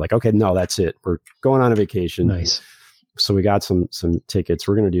finally were like, okay, no, that's it. We're going on a vacation. Nice. So we got some tickets.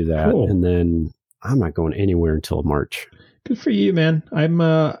 We're going to do that. Cool. And then I'm not going anywhere until March. Good for you, man.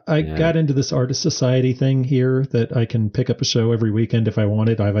 I got into this artist society thing here that I can pick up a show every weekend if I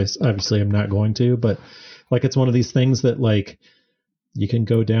wanted. Obviously I'm not going to, but like, it's one of these things that like, you can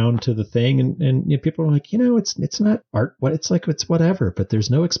go down to the thing and people are like, it's not art. It's whatever, but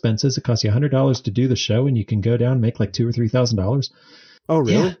there's no expenses. It costs you $100 to do the show and you can go down and make like $2,000 or $3,000. Oh,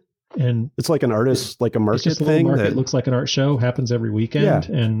 really? Yeah. And it's like an artist, like a market it's just a thing. Market. It looks like an art show, happens every weekend.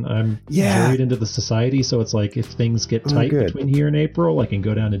 Yeah. And I'm married into the society. So it's like, if things get tight between here and April, I can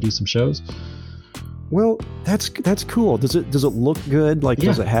go down and do some shows. Well, that's cool. Does it look good? Like,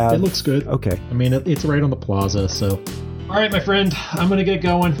 does it have? It looks good. Okay. I mean, it's right on the plaza. So, all right, my friend, I'm going to get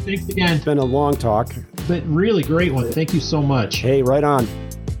going. Thanks again. It's been a long talk, but really great one. Thank you so much. Hey, right on.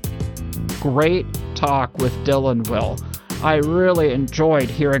 Great talk with Dylan, Will. I really enjoyed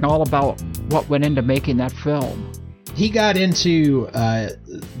hearing all about what went into making that film. He got into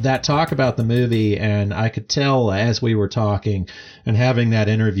that talk about the movie, and I could tell as we were talking and having that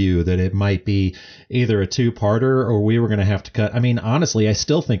interview that it might be either a two-parter or we were going to have to cut. I mean, honestly, I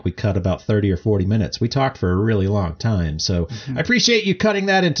still think we cut about 30 or 40 minutes. We talked for a really long time. So I appreciate you cutting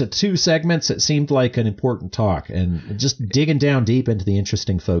that into 2 segments. It seemed like an important talk and just digging down deep into the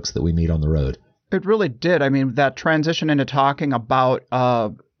interesting folks that we meet on the road. It really did. I mean, that transition into talking about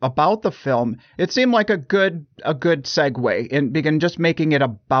the film, it seemed like a good segue and begin just making it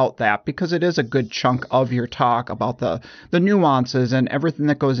about that, because it is a good chunk of your talk about the nuances and everything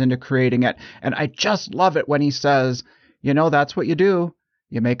that goes into creating it. And I just love it when he says, that's what you do.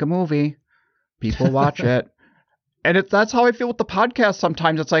 You make a movie, people watch it. And that's how I feel with the podcast.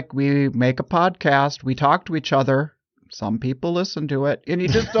 Sometimes it's like we make a podcast, we talk to each other. Some people listen to it, and you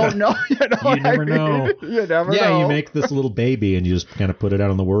just don't know. You never know. You never know. Yeah, you make this little baby, and you just kind of put it out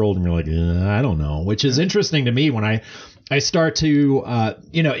in the world, and you're like, I don't know. Which is interesting to me when I start to,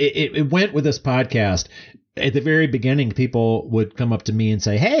 it went with this podcast. At the very beginning, people would come up to me and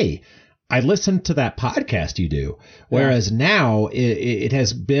say, hey, I listened to that podcast you do. Whereas now it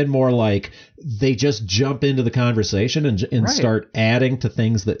has been more like they just jump into the conversation and start adding to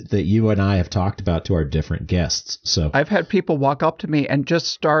things that you and I have talked about to our different guests. So I've had people walk up to me and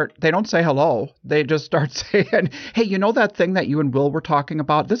just they don't say hello. They just start saying, hey, that thing that you and Will were talking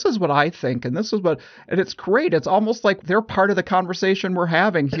about? This is what I think. And this is and it's great. It's almost like they're part of the conversation we're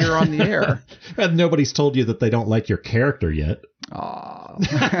having here on the air. And nobody's told you that they don't like your character yet. Are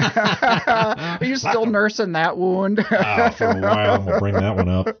you still nursing that wound? For a while. We'll bring that one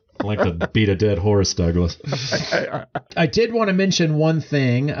up. I like to beat a dead horse, Douglas. I did want to mention one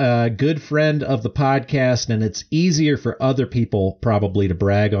thing. A good friend of the podcast, and it's easier for other people probably to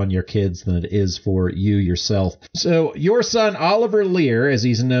brag on your kids than it is for you yourself. So your son, Oliver Lear, as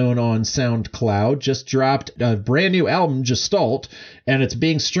he's known on SoundCloud, just dropped a brand new album, Gestalt, and it's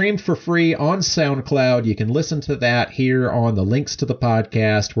being streamed for free on SoundCloud. You can listen to that here on the links to the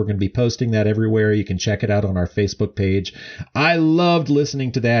podcast. We're going to be posting that everywhere. You can check it out on our Facebook page. I loved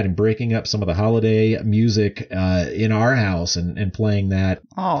listening to that and breaking up some of the holiday music in our house and playing that.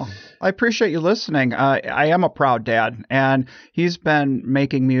 Oh, I appreciate you listening. I am a proud dad, and he's been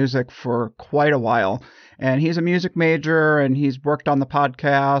making music for quite a while. And he's a music major, and he's worked on the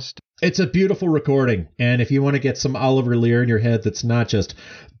podcast. It's a beautiful recording. And if you want to get some Oliver Lear in your head that's not just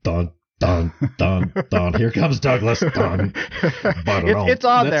dun, Dun, dun, dun. Here comes Douglas. Dun. It's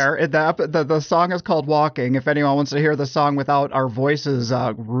on there. The song is called Walking. If anyone wants to hear the song without our voices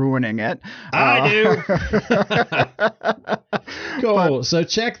ruining it. I do. Cool. So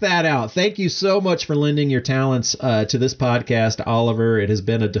check that out. Thank you so much for lending your talents to this podcast, Oliver. It has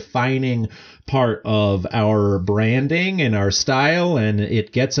been a defining part of our branding and our style, and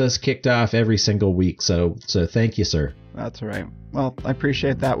it gets us kicked off every single week. So thank you, sir. That's right. Well, I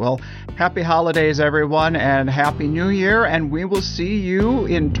appreciate that. Well, happy holidays, everyone, and happy new year, and we will see you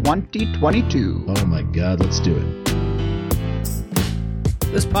in 2022. Oh my God, let's do it.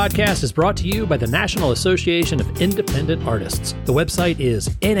 This podcast is brought to you by the National Association of Independent Artists. The website is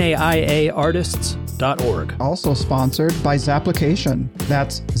naiaartists.org. Also sponsored by Zapplication.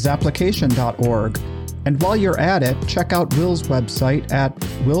 That's zapplication.org. And while you're at it, check out Will's website at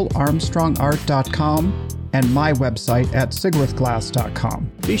willarmstrongart.com and my website at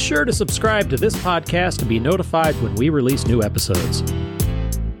sigwithglass.com. Be sure to subscribe to this podcast to be notified when we release new episodes.